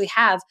actually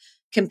have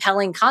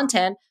compelling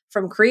content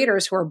from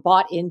creators who are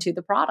bought into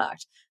the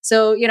product.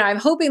 So, I'm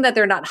hoping that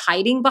they're not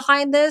hiding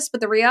behind this,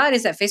 but the reality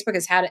is that Facebook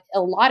has had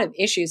a lot of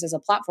issues as a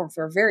platform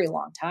for a very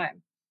long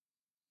time.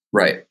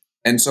 Right.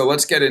 And so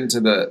let's get into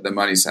the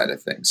money side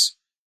of things.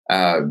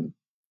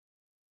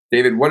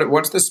 David,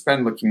 what's the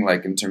spend looking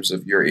like in terms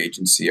of your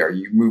agency? Are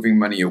you moving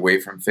money away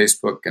from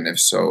Facebook? And if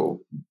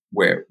so,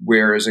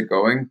 where is it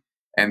going?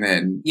 And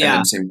then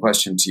same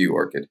question to you,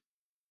 Orchid.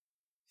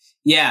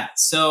 Yeah.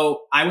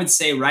 So I would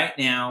say right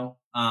now,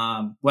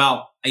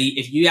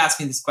 if you asked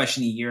me this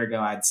question a year ago,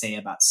 I'd say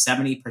about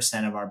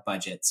 70% of our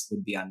budgets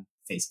would be on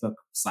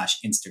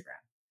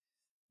Facebook/Instagram.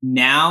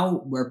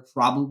 Now we're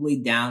probably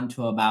down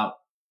to about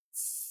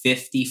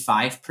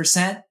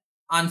 55%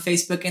 on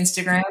Facebook,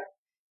 Instagram.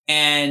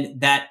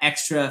 And that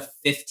extra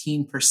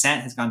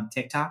 15% has gone to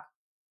TikTok.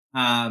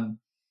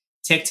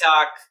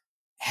 TikTok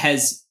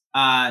has,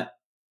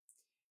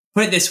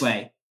 put it this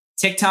way,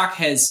 TikTok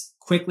has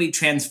quickly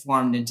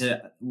transformed into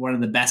one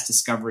of the best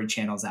discovery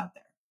channels out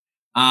there.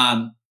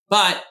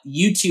 But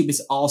YouTube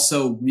has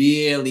also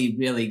really,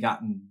 really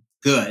gotten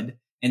good.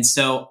 And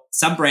so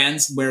some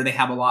brands where they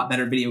have a lot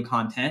better video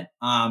content,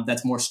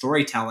 that's more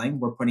storytelling,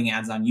 we're putting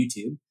ads on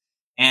YouTube.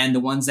 And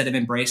the ones that have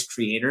embraced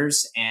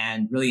creators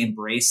and really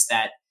embraced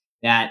that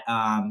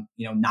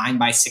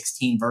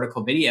 9:16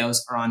 vertical videos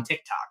are on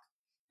TikTok.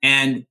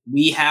 And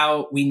we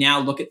now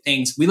look at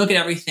things, we look at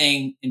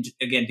everything, and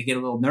again, to get a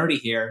little nerdy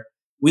here,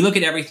 we look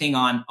at everything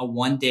on a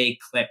 1-day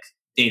click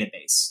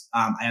database.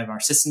 I have our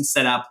system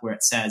set up where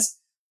it says,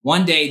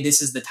 1 day,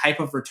 this is the type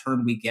of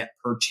return we get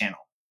per channel.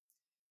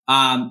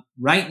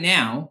 Right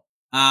now,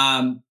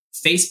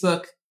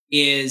 Facebook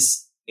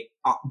is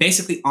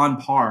basically on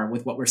par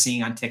with what we're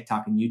seeing on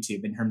TikTok and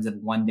YouTube in terms of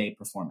 1-day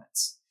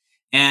performance.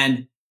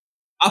 And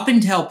up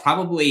until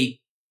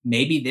probably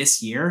maybe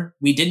this year,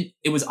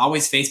 it was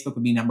always Facebook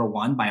would be number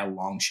one by a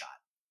long shot.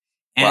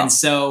 And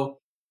so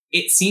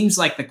it seems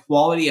like the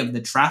quality of the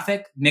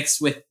traffic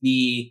mixed with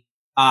the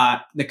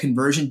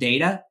conversion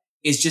data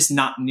is just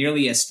not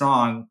nearly as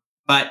strong.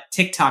 But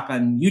TikTok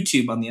and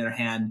YouTube, on the other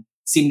hand,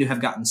 seem to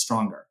have gotten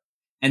stronger.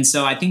 And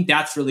so I think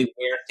that's really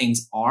where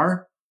things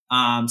are.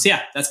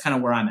 That's kind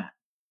of where I'm at.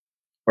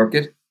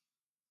 Orchid?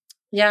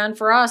 Yeah. And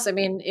for us, I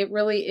mean, it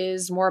really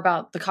is more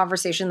about the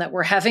conversation that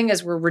we're having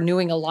as we're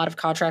renewing a lot of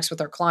contracts with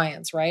our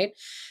clients, right?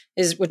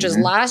 Which is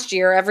last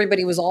year,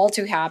 everybody was all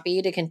too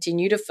happy to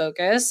continue to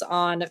focus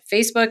on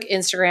Facebook,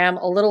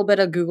 Instagram, a little bit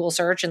of Google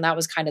search. And that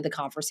was kind of the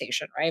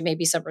conversation, right?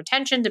 Maybe some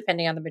retention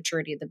depending on the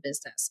maturity of the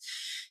business.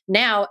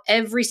 Now,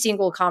 every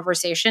single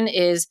conversation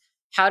is,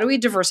 how do we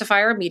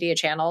diversify our media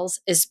channels,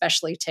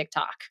 especially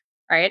TikTok,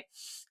 right?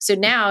 So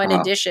now, in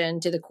addition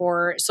to the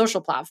core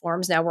social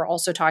platforms, now we're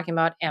also talking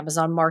about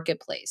Amazon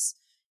Marketplace.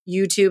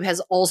 YouTube has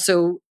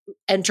also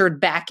entered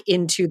back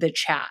into the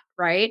chat,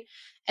 right?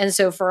 And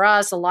so for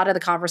us, a lot of the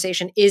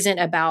conversation isn't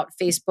about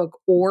Facebook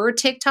or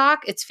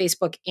TikTok, it's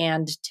Facebook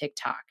and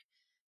TikTok.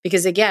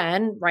 Because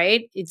again,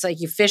 right, it's like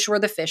you fish where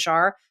the fish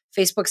are.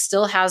 Facebook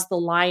still has the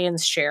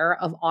lion's share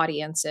of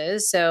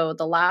audiences. So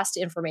the last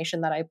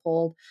information that I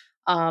pulled,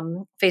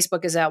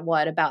 Facebook is at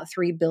about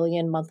 3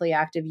 billion monthly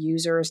active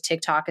users.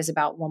 TikTok is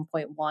about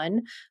 1.1.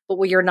 But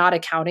what you're not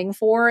accounting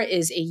for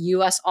is a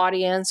US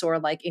audience, or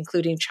like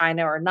including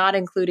China or not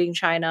including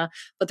China.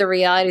 But the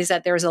reality is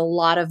that there's a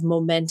lot of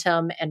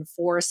momentum and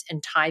force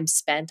and time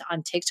spent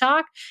on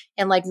TikTok.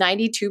 And like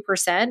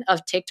 92%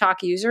 of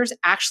TikTok users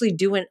actually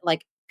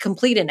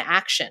complete an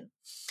action.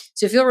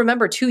 So if you'll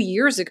remember 2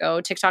 years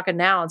ago, TikTok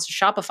announced a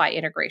Shopify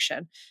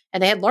integration,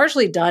 and they had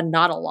largely done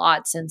not a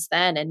lot since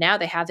then. And now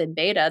they have in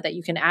beta that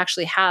you can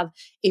actually have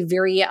a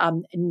very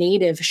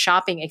native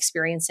shopping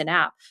experience in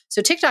app.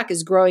 So TikTok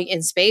is growing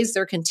in space.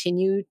 They're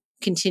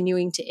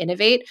continuing to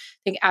innovate.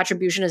 I think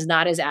attribution is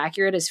not as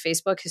accurate as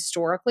Facebook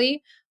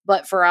historically,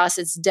 but for us,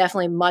 it's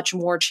definitely much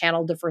more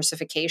channel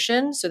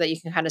diversification so that you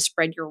can kind of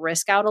spread your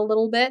risk out a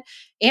little bit.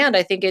 And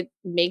I think it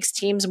makes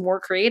teams more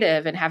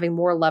creative and having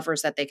more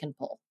levers that they can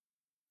pull.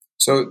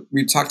 So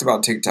we talked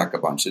about TikTok a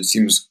bunch. It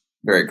seems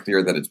very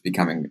clear that it's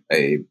becoming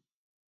a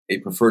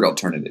preferred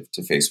alternative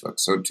to Facebook.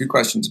 So 2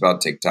 questions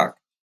about TikTok.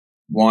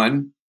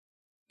 1,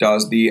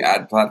 does the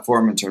ad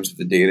platform in terms of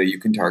the data you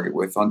can target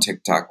with on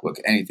TikTok look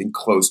anything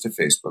close to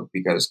Facebook?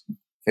 Because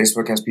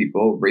Facebook has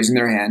people raising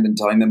their hand and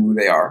telling them who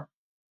they are.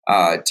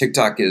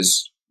 TikTok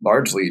is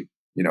largely,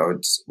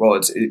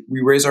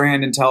 we raise our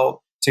hand and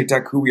tell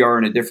TikTok who we are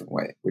in a different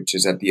way, which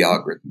is that the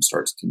algorithm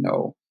starts to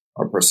know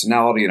our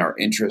personality and our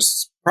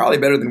interests probably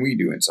better than we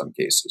do in some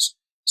cases.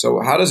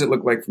 So how does it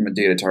look like from a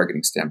data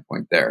targeting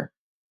standpoint there?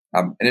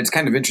 And it's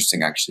kind of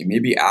interesting, actually.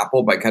 Maybe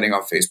Apple, by cutting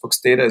off Facebook's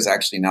data, is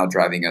actually now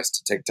driving us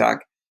to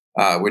TikTok,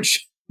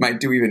 which might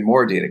do even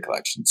more data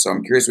collection. So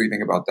I'm curious what you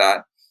think about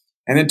that.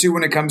 And then 2,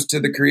 when it comes to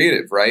the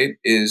creative, right,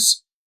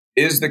 is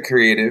the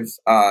creative,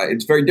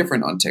 it's very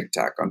different on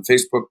TikTok. On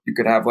Facebook, you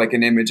could have like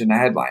an image and a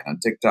headline. On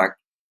TikTok,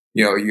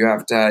 you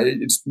have to,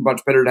 it's much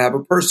better to have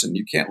a person.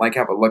 You can't like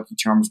have a Lucky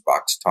Charms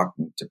box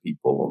talking to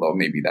people, although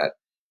maybe that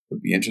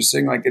would be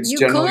interesting. Like it's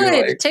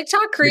generally like,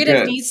 TikTok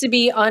creative needs to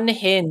be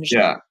unhinged.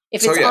 Yeah.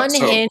 If it's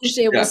unhinged,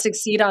 it will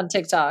succeed on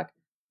TikTok.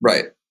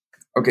 Right.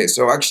 Okay.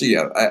 So actually,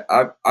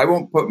 I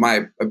won't put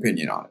my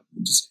opinion on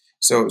it.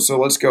 So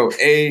let's go.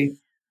 A,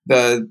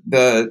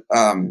 the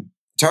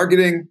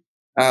targeting,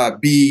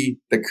 B,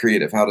 the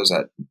creative. How does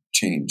that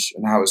change?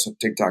 And how is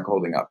TikTok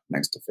holding up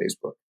next to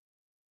Facebook?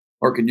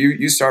 Or could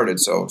you started,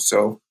 so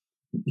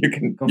you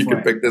can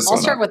pick this one up.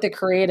 I'll start with the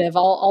creative.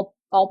 I'll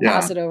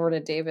pass it over to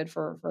David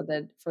for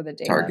the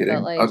data.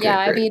 Targeting. But Okay,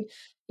 I great.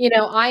 mean,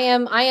 I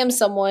am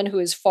someone who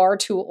is far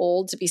too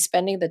old to be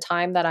spending the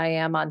time that I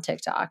am on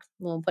TikTok.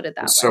 We'll put it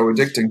that way. So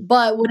addicting.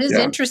 But what is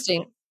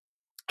interesting,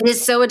 it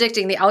is so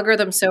addicting. The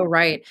algorithm's so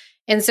right.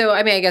 And so,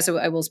 I mean, I guess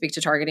I will speak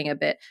to targeting a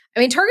bit. I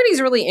mean, targeting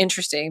is really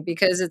interesting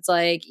because it's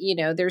like,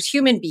 there's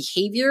human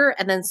behavior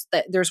and then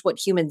there's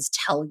what humans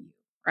tell you.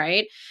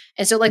 Right.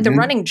 And so like the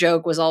running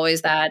joke was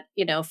always that,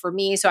 for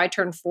me, so I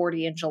turned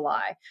 40 in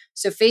July.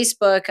 So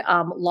Facebook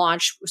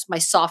launched my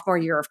sophomore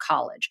year of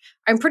college.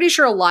 I'm pretty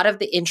sure a lot of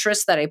the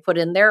interests that I put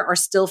in there are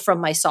still from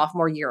my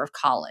sophomore year of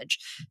college.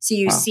 So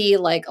you see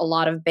like a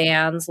lot of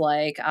bands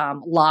like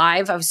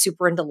Live. I was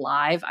super into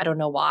Live. I don't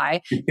know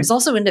why. I was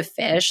also into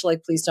Fish.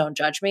 Like, please don't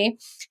judge me.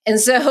 And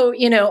so,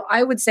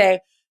 I would say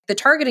the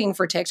targeting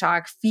for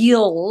TikTok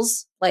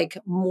feels like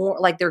more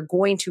like they're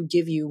going to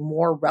give you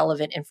more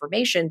relevant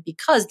information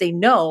because they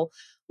know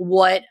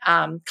what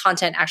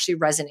content actually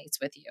resonates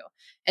with you.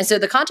 And so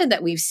the content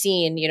that we've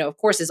seen, of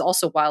course, is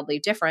also wildly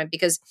different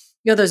because,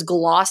 those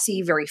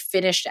glossy, very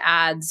finished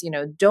ads,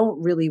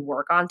 don't really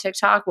work on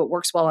TikTok. What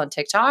works well on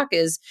TikTok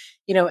is,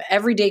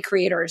 everyday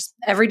creators,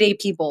 everyday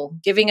people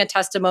giving a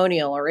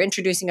testimonial or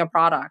introducing a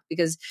product.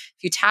 Because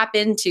if you tap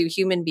into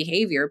human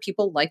behavior,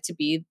 people like to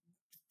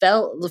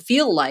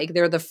feel like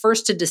they're the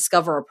first to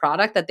discover a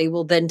product that they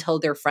will then tell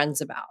their friends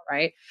about,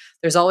 right?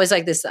 There's always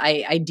like this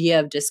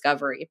idea of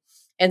discovery.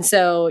 And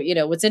so,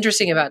 what's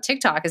interesting about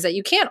TikTok is that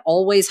you can't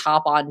always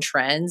hop on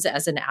trends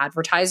as an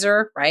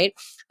advertiser, right?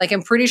 Like,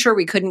 I'm pretty sure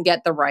we couldn't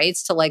get the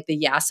rights to like the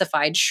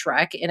yassified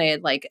Shrek in a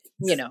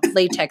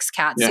latex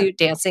cat suit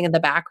dancing in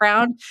the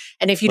background.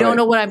 And if you don't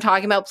know what I'm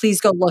talking about,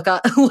 please go look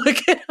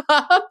it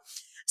up.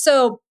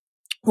 So,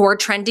 or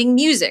trending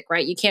music,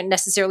 right? You can't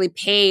necessarily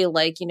pay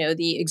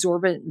the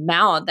exorbitant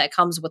amount that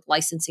comes with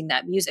licensing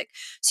that music.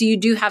 So you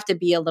do have to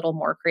be a little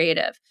more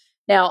creative.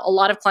 Now, a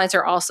lot of clients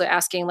are also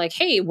asking like,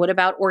 hey, what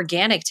about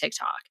organic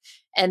TikTok?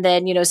 And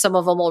then, some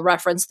of them will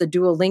reference the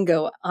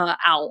Duolingo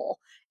owl.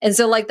 And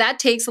so like that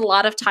takes a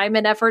lot of time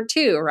and effort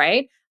too,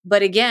 right?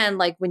 But again,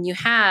 like when you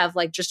have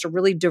like just a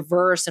really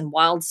diverse and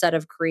wild set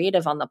of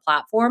creative on the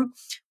platform,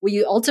 what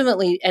you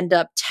ultimately end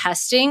up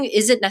testing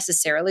isn't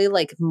necessarily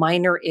like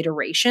minor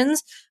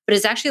iterations, but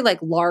it's actually like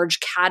large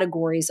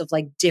categories of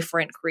like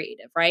different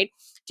creative, right?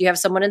 Do you have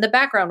someone in the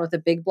background with a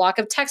big block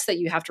of text that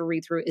you have to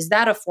read through? Is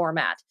that a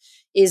format?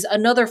 Is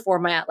another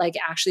format like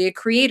actually a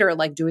creator,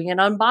 like doing an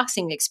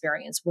unboxing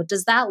experience? What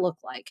does that look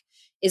like?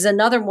 Is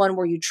another one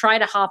where you try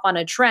to hop on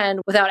a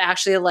trend without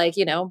actually like,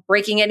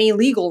 breaking any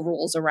legal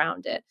rules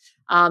around it.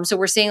 So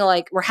we're seeing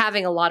like, we're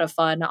having a lot of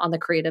fun on the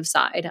creative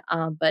side,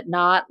 but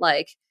not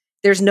like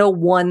there's no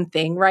one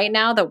thing right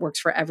now that works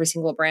for every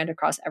single brand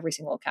across every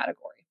single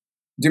category.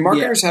 Do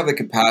marketers have the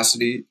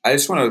capacity? I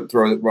just want to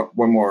throw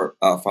one more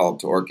follow-up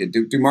to Orchid.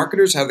 Do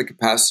marketers have the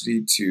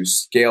capacity to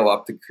scale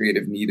up the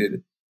creative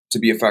needed to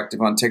be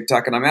effective on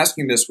TikTok? And I'm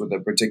asking this with a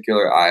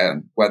particular eye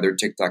on whether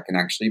TikTok can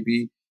actually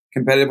be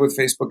competitive with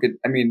Facebook.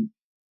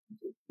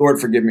 Lord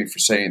forgive me for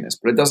saying this,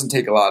 but it doesn't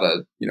take a lot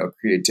of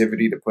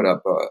creativity to put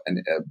up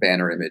a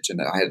banner image and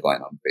a headline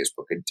on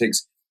Facebook. It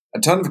takes a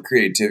ton of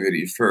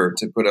creativity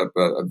to put up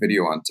a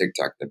video on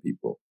TikTok that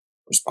people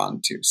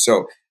respond to.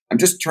 So I'm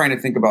just trying to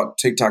think about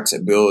TikTok's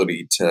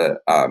ability to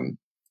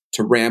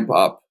ramp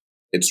up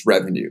its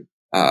revenue,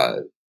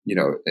 and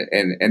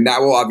that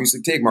will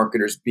obviously take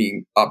marketers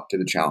being up to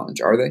the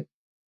challenge. Are they?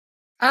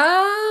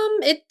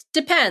 It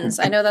depends.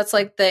 I know that's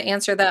like the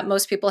answer that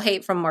most people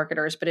hate from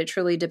marketers, but it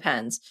truly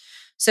depends.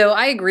 So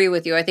I agree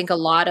with you. I think a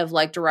lot of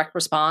like direct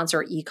response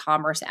or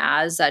e-commerce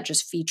ads that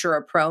just feature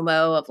a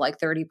promo of like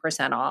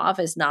 30% off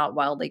is not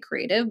wildly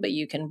creative, but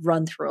you can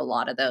run through a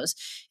lot of those.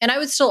 And I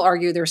would still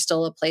argue there's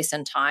still a place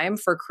and time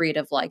for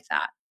creative like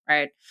that,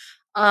 right?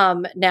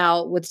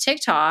 Now with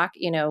TikTok,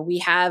 we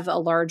have a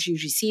large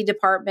UGC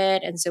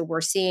department. And so we're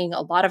seeing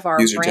a lot of our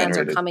brands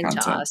are coming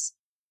to us.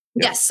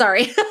 Yeah. Yes,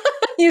 sorry.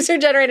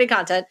 User-generated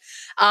content.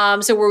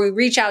 So where we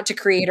reach out to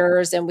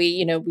creators and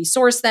we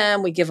source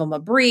them, we give them a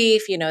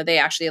brief, they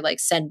actually like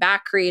send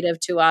back creative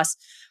to us.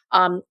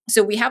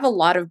 So we have a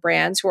lot of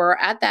brands who are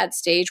at that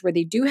stage where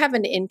they do have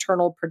an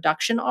internal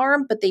production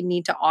arm, but they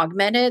need to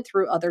augment it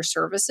through other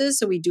services.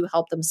 So we do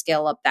help them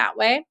scale up that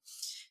way.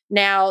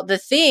 Now, the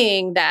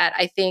thing that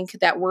I think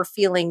that we're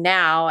feeling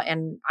now,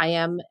 and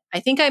I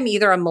think I'm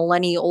either a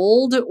millennial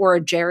old or a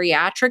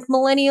geriatric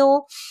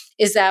millennial,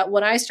 is that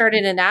when I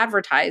started in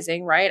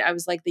advertising, right, I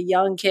was like the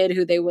young kid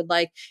who they would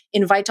like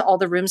invite to all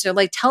the rooms. They're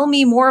like, tell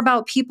me more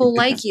about people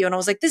like you. And I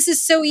was like, this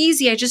is so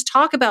easy. I just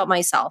talk about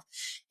myself.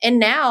 And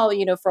now,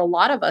 for a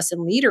lot of us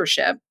in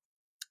leadership,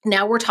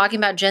 now we're talking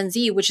about Gen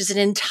Z, which is an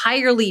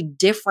entirely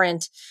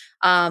different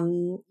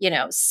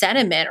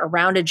sentiment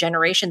around a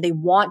generation. They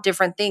want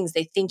different things.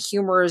 They think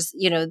humor is,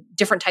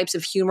 different types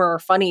of humor are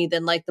funny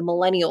than like the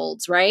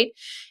millennials, right?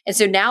 And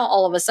so now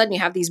all of a sudden you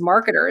have these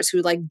marketers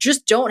who like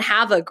just don't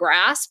have a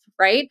grasp,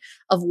 right,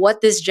 of what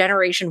this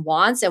generation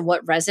wants and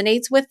what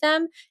resonates with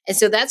them. And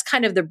so that's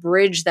kind of the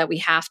bridge that we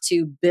have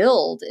to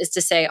build, is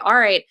to say, all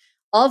right,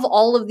 of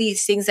all of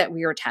these things that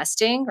we are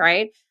testing,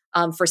 right?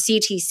 For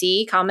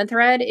CTC Common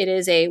Thread, it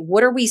is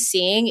what are we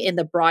seeing in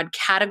the broad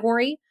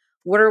category?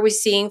 What are we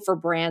seeing for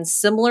brands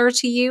similar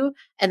to you?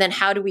 And then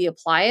how do we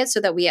apply it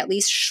so that we at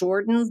least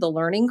shorten the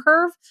learning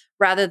curve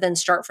rather than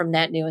start from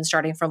net new and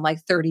starting from like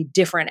 30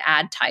 different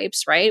ad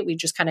types, right? We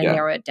just kind of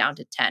narrow it down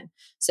to 10.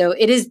 So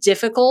it is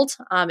difficult.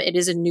 It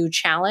is a new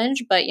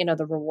challenge, but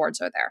the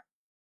rewards are there.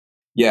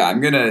 Yeah,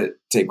 I'm going to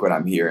take what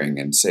I'm hearing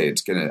and say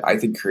I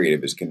think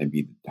creative is going to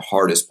be the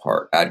hardest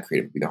part. Ad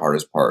creative will be the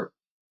hardest part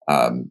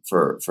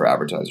for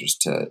advertisers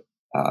to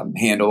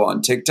handle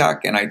on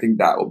TikTok. And I think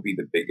that will be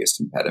the biggest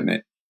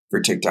impediment for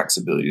TikTok's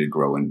ability to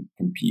grow and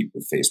compete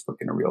with Facebook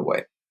in a real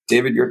way.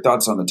 David, your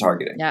thoughts on the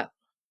targeting?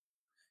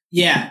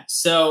 Yeah.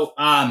 So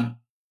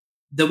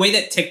the way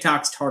that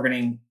TikTok's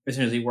targeting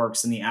essentially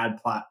works in the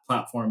ad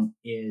platform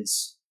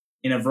is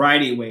in a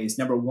variety of ways.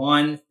 Number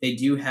one, they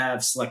do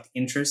have select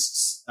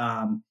interests.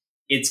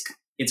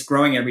 It's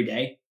growing every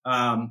day.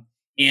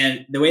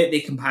 And the way that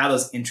they compile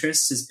those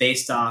interests is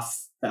based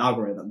off the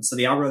algorithm. So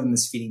the algorithm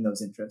is feeding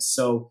those interests.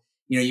 So,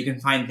 you can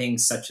find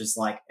things such as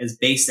like as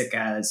basic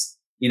as,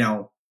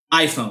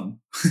 iPhone,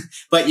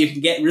 but you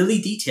can get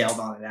really detailed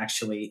on it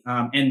actually.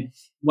 And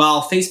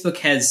while Facebook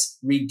has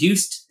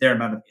reduced their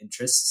amount of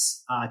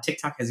interests,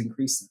 TikTok has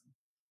increased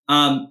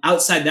them.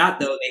 Outside that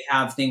though, they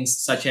have things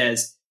such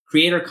as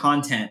creator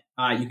content.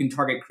 You can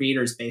target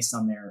creators based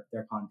on their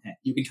content.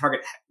 You can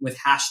target with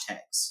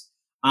hashtags.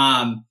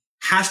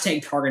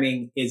 Hashtag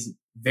targeting is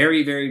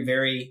very, very,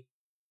 very,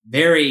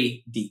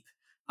 very deep.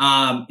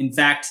 In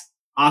fact,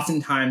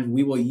 oftentimes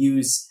we will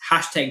use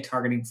hashtag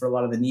targeting for a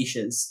lot of the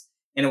niches,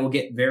 and it will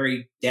get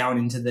very down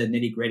into the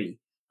nitty gritty.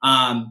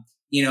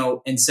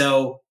 And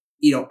so,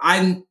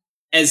 I'm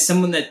as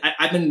someone that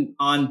I've been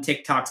on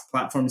TikTok's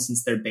platform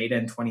since their beta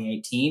in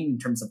 2018 in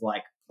terms of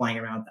like playing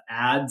around with the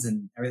ads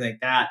and everything like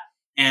that.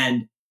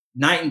 And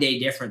night and day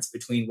difference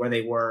between where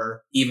they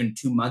were even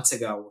 2 months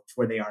ago to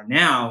where they are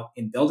now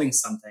in building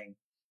something.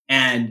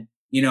 And,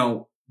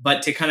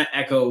 but to kind of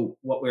echo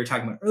what we were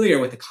talking about earlier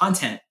with the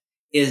content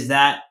is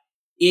that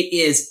it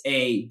is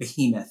a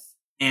behemoth.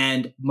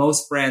 And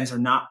most brands are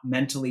not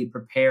mentally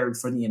prepared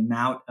for the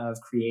amount of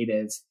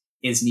creative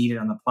is needed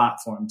on the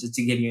platform. Just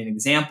to give you an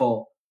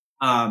example,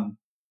 I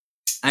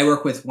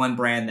work with one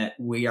brand that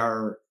we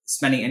are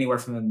spending anywhere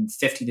from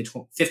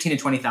 $15,000 to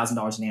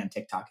 $20,000 a day on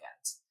TikTok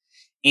ads.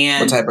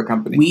 And what type of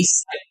company?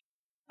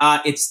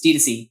 It's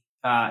D2C,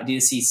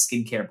 D2C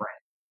skincare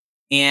brand.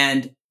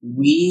 And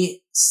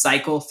we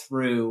cycle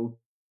through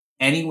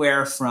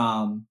anywhere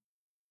from,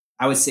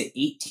 I would say,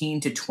 18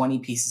 to 20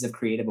 pieces of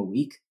creative a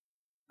week.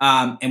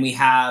 And we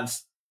have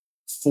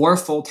 4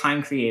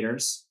 full-time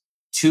creators,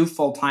 1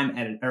 full-time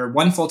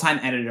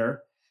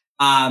editor.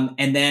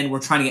 And then we're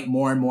trying to get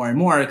more and more and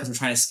more because we're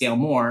trying to scale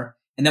more.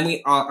 And then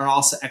we are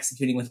also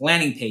executing with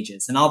landing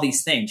pages and all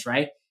these things,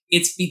 right?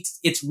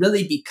 It's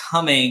really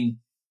becoming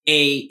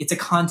it's a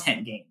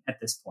content game at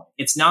this point.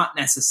 It's not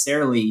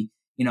necessarily,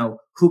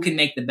 who can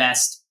make the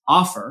best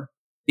offer,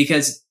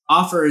 because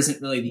offer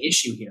isn't really the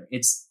issue here.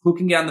 It's who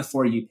can get on the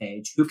For You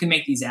page, who can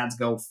make these ads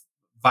go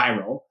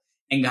viral,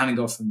 and kind of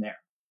go from there.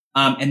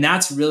 And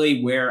that's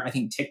really where I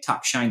think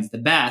TikTok shines the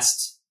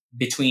best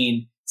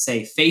between,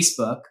 say,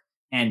 Facebook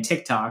and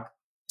TikTok.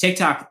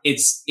 TikTok,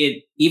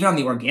 it even on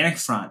the organic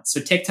front. So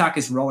TikTok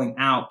is rolling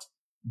out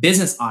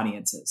business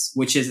audiences,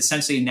 which is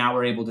essentially now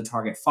we're able to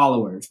target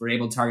followers. We're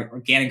able to target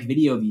organic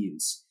video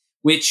views,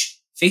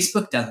 which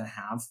Facebook doesn't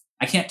have.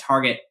 I can't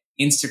target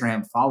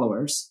Instagram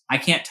followers. I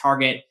can't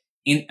target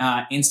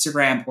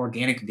Instagram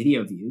organic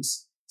video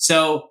views.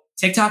 So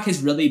TikTok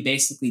has really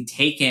basically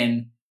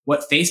taken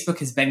what Facebook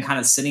has been kind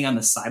of sitting on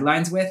the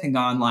sidelines with and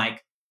gone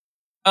like,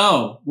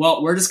 oh,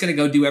 well, we're just going to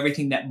go do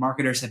everything that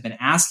marketers have been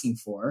asking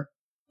for.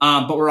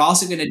 But we're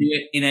also going to do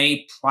it in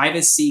a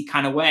privacy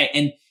kind of way.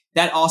 And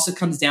that also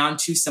comes down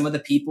to some of the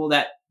people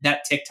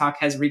that TikTok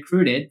has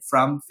recruited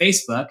from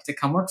Facebook to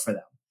come work for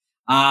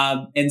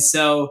them. And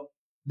so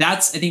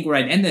that's, I think, where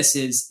I'd end this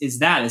is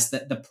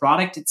that the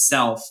product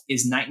itself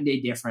is night and day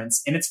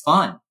difference, and it's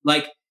fun.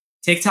 Like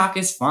TikTok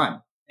is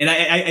fun,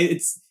 and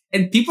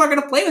and people are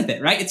going to play with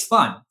it, right? It's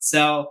fun.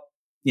 So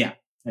yeah.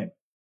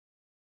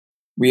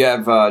 We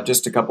have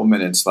just a couple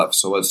minutes left,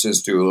 so let's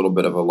just do a little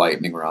bit of a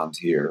lightning round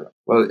here.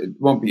 Well, it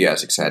won't be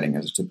as exciting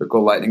as a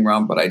typical lightning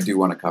round, but I do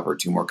want to cover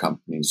 2 more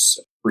companies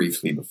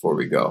briefly before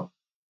we go.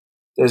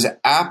 Does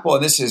Apple,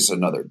 and this is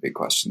another big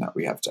question that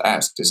we have to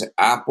ask, does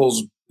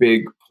Apple's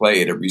big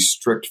play to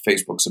restrict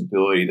Facebook's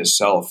ability to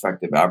sell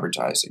effective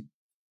advertising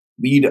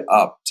lead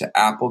up to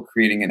Apple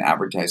creating an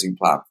advertising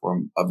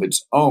platform of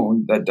its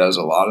own that does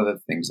a lot of the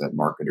things that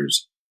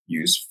marketers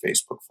use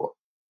Facebook for?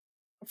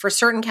 For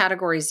certain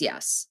categories,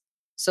 yes.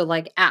 So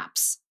like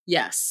apps,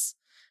 yes.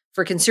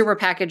 For consumer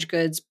packaged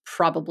goods,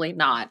 probably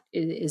not,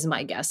 is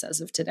my guess as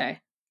of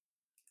today.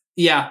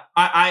 Yeah,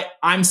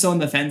 I'm still on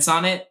the fence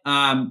on it.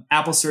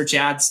 Apple search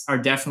ads are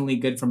definitely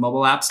good for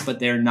mobile apps, but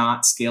they're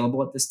not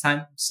scalable at this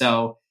time.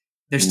 So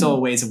they're still a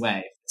ways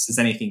away, if this is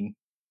anything.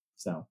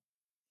 So.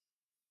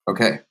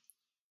 Okay.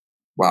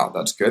 Wow,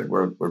 that's good.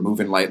 We're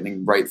moving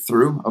lightning right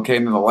through. Okay,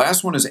 and then the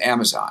last one is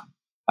Amazon.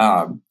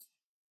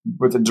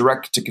 With a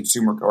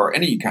direct-to-consumer or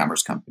any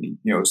e-commerce company,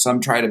 some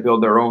try to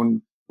build their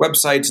own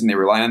websites and they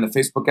rely on the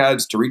Facebook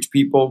ads to reach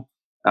people.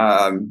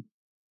 And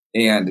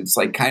it's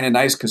like kind of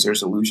nice because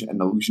there's an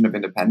illusion of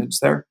independence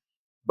there.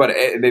 But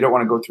they don't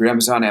want to go through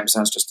Amazon.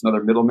 Amazon's just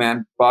another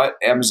middleman. But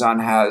Amazon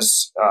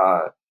has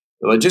the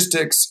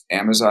logistics.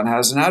 Amazon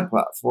has an ad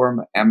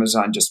platform.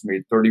 Amazon just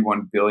made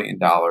 $31 billion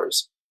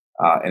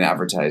in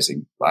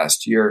advertising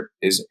last year.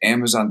 Is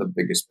Amazon the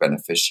biggest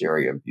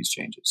beneficiary of these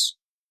changes?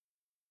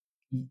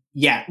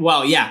 Yeah.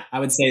 Well, yeah, I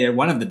would say they're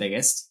one of the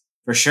biggest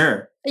for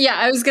sure. Yeah,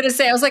 I was going to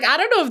say, I was like, I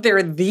don't know if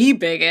they're the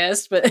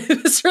biggest, but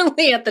it was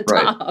certainly at the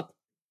top.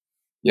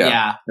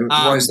 Yeah.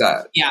 Why is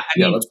that? Yeah.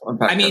 Let's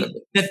unpack that a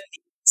bit.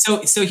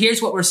 So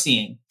here's what we're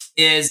seeing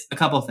is a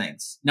couple of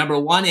things. Number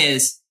one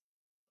is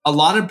a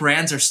lot of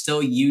brands are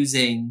still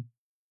using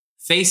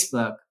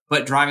Facebook,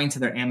 but driving to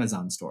their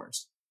Amazon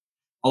stores.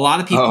 A lot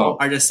of people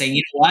are just saying,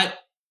 you know what?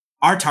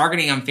 Our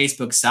targeting on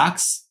Facebook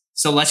sucks.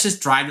 So let's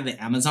just drive to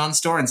the Amazon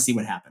store and see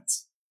what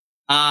happens.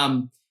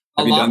 Have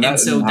you done that? And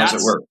so how's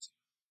it worked?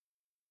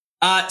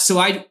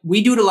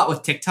 We do it a lot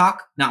with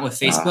TikTok, not with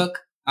Facebook.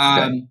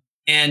 Okay.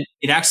 And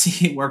it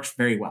actually works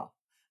very well.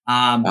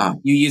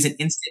 You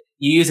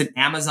use an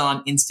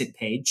Amazon instant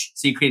page.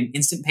 So you create an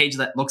instant page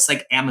that looks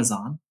like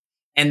Amazon.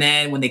 And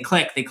then when they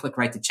click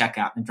right to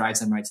checkout and it drives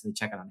them right to the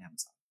checkout on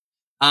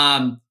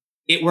Amazon.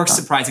 It works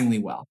surprisingly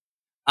well.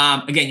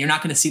 Again, you're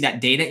not going to see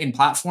that data in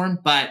platform,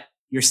 but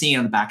you're seeing it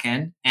on the back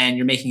end and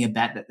you're making a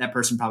bet that that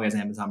person probably has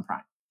Amazon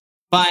Prime.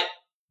 But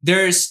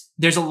there's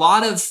a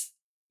lot of,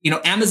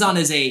 Amazon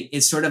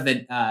is sort of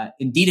in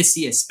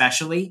D2C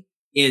especially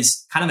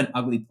is kind of an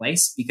ugly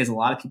place because a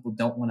lot of people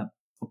don't want to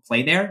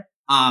play there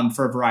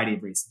for a variety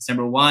of reasons.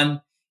 Number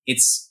one,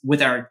 it's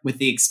with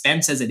the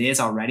expense as it is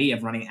already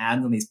of running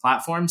ads on these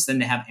platforms, then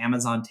to have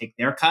Amazon take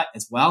their cut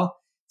as well.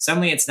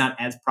 Suddenly it's not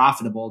as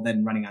profitable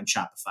than running on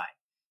Shopify.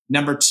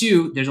 Number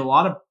two, there's a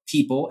lot of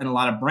people and a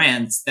lot of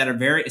brands that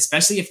are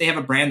especially if they have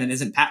a brand that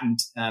isn't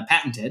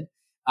patented,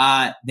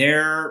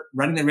 they're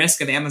running the risk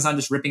of Amazon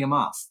just ripping them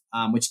off,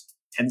 which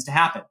tends to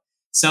happen.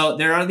 So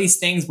there are these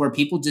things where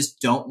people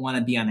just don't want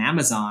to be on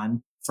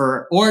Amazon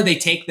or they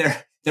take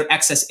their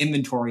excess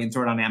inventory and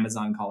throw it on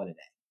Amazon and call it a day.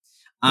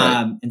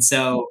 Right. And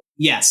so,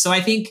 so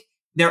I think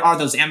there are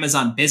those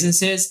Amazon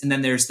businesses and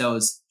then there's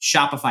those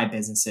Shopify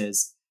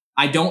businesses.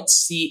 I don't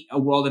see a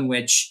world in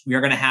which we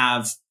are going to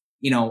have,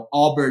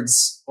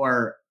 Allbirds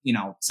or,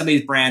 some of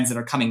these brands that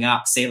are coming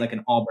up, say like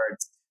an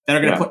Allbirds, that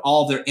are going to put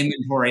all of their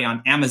inventory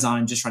on Amazon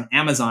and just run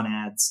Amazon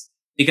ads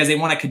because they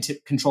want to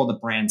control the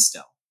brand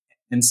still.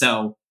 And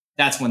so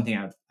that's one thing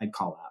I'd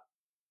call out.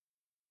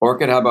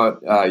 Orchid, how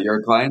about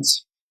your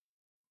clients?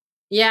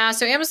 Yeah,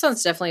 so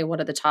Amazon's definitely one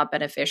of the top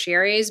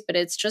beneficiaries, but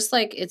it's just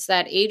like, it's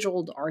that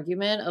age-old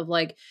argument of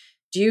like,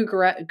 do you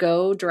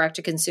go direct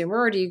to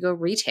consumer or do you go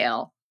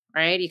retail,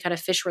 right? You kind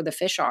of fish where the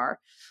fish are.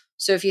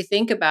 So if you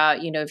think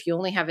about, if you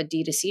only have a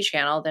D2C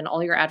channel, then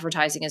all your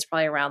advertising is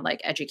probably around like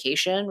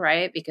education,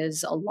 right?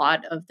 Because a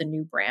lot of the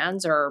new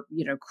brands are,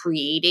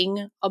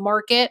 creating a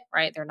market,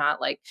 right? They're not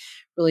like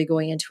really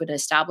going into an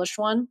established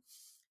one.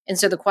 And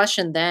so the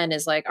question then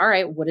is like, all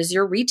right, what is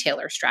your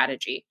retailer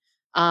strategy?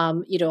 A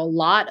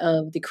lot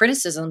of the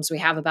criticisms we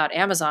have about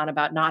Amazon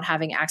about not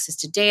having access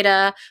to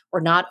data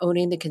or not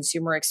owning the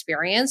consumer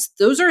experience,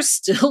 those are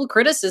still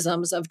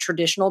criticisms of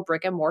traditional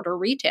brick and mortar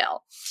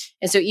retail.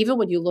 And so even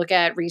when you look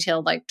at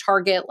retail like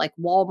Target, like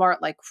Walmart,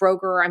 like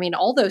Kroger,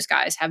 all those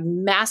guys have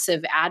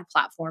massive ad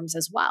platforms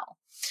as well.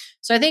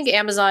 So I think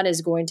Amazon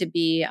is going to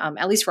be,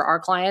 at least for our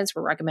clients,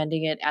 we're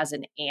recommending it as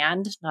an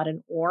and, not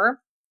an or.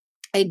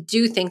 I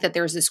do think that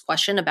there's this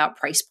question about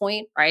price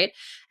point, right?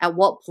 At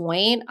what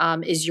point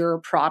is your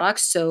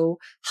product so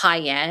high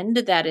end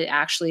that it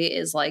actually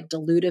is like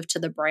dilutive to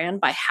the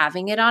brand by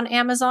having it on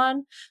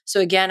Amazon? So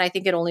again, I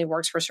think it only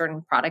works for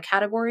certain product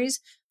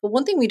categories. But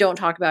one thing we don't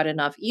talk about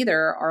enough either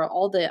are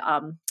all the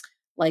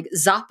like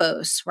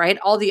Zappos, right?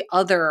 All the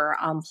other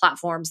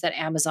platforms that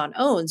Amazon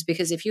owns.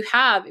 Because if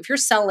you're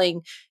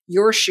selling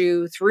your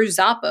shoe through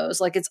Zappos,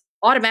 like it's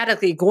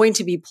automatically going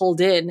to be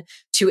pulled in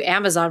to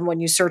Amazon when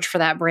you search for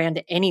that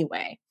brand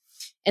anyway.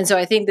 And so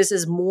I think this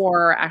is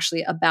more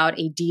actually about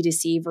a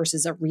D2C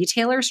versus a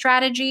retailer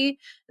strategy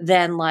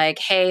than like,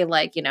 hey,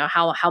 like,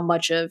 how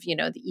much of,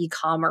 the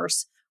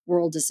e-commerce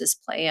world does this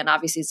play? And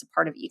obviously it's a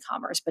part of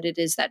e-commerce, but it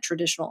is that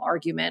traditional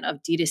argument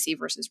of D2C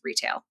versus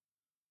retail.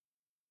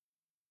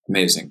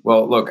 Amazing.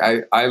 Well, look,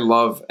 I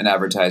love an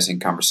advertising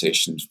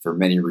conversation for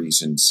many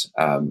reasons.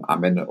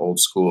 I'm an old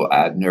school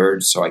ad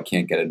nerd, so I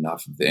can't get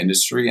enough of the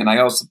industry. And I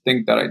also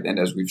think that, and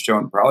as we've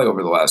shown probably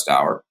over the last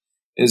hour,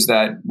 is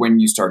that when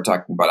you start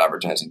talking about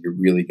advertising, you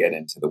really get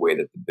into the way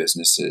that the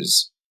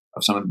businesses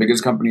of some of the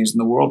biggest companies in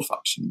the world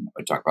function.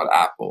 I talk about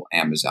Apple,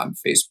 Amazon,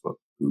 Facebook,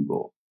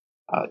 Google,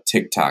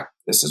 TikTok.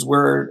 This is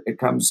where it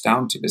comes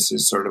down to. This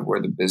is sort of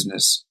where the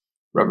business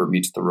rubber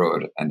meets the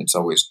road. And it's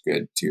always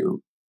good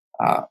to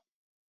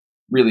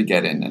really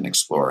get in and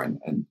explore.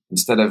 And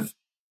instead of,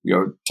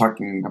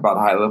 talking about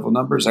high level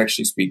numbers,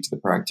 actually speak to the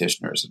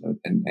practitioners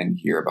and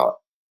hear about,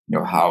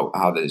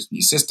 how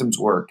these systems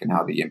work and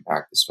how the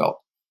impact is felt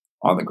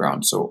on the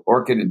ground. So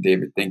Orchid and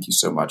David, thank you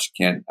so much.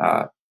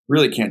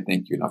 Really can't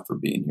thank you enough for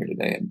being here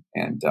today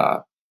and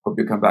hope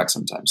you'll come back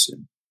sometime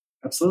soon.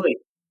 Absolutely.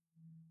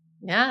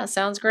 Yeah,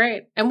 sounds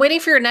great. I'm waiting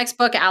for your next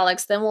book,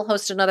 Alex. Then we'll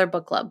host another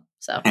book club.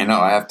 So I know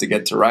I have to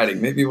get to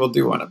writing. Maybe we'll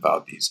do one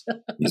about these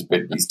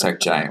tech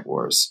giant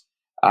wars.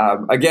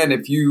 Again,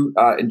 if you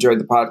enjoyed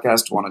the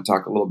podcast, want to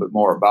talk a little bit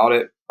more about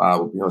it,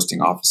 we'll be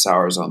hosting office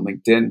hours on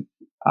LinkedIn.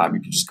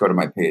 You can just go to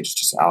my page,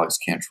 just Alex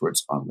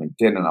Kantrowitz on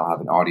LinkedIn, and I'll have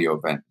an audio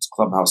event. It's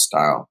Clubhouse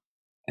style,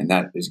 and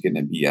that is going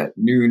to be at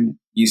noon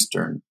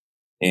Eastern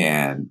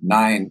and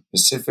 9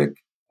 Pacific,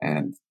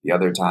 and the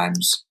other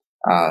times,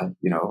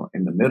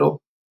 in the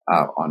middle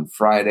on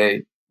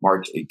Friday,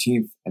 March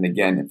 18th. And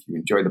again, if you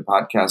enjoy the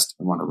podcast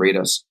and want to rate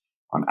us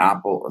on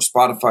Apple or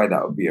Spotify,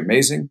 that would be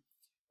amazing.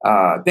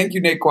 Thank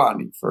you, Nate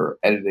Quatney, for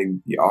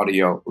editing the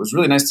audio. It was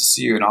really nice to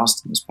see you in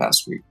Austin this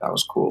past week. That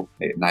was cool.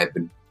 Nate and I have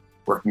been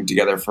working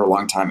together for a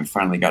long time and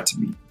finally got to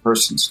meet in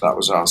person, so that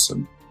was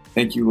awesome.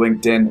 Thank you,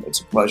 LinkedIn. It's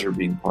a pleasure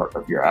being part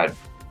of your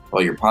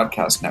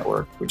podcast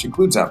network, which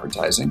includes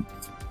advertising.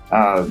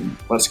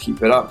 Let's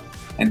keep it up.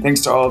 And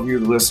thanks to all of you,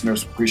 the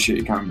listeners. Appreciate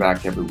you coming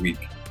back every week.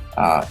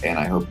 And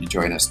I hope you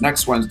join us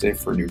next Wednesday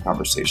for a new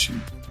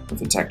conversation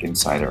with a tech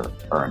insider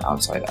or an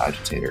outside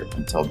agitator.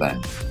 Until then,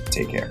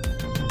 take care.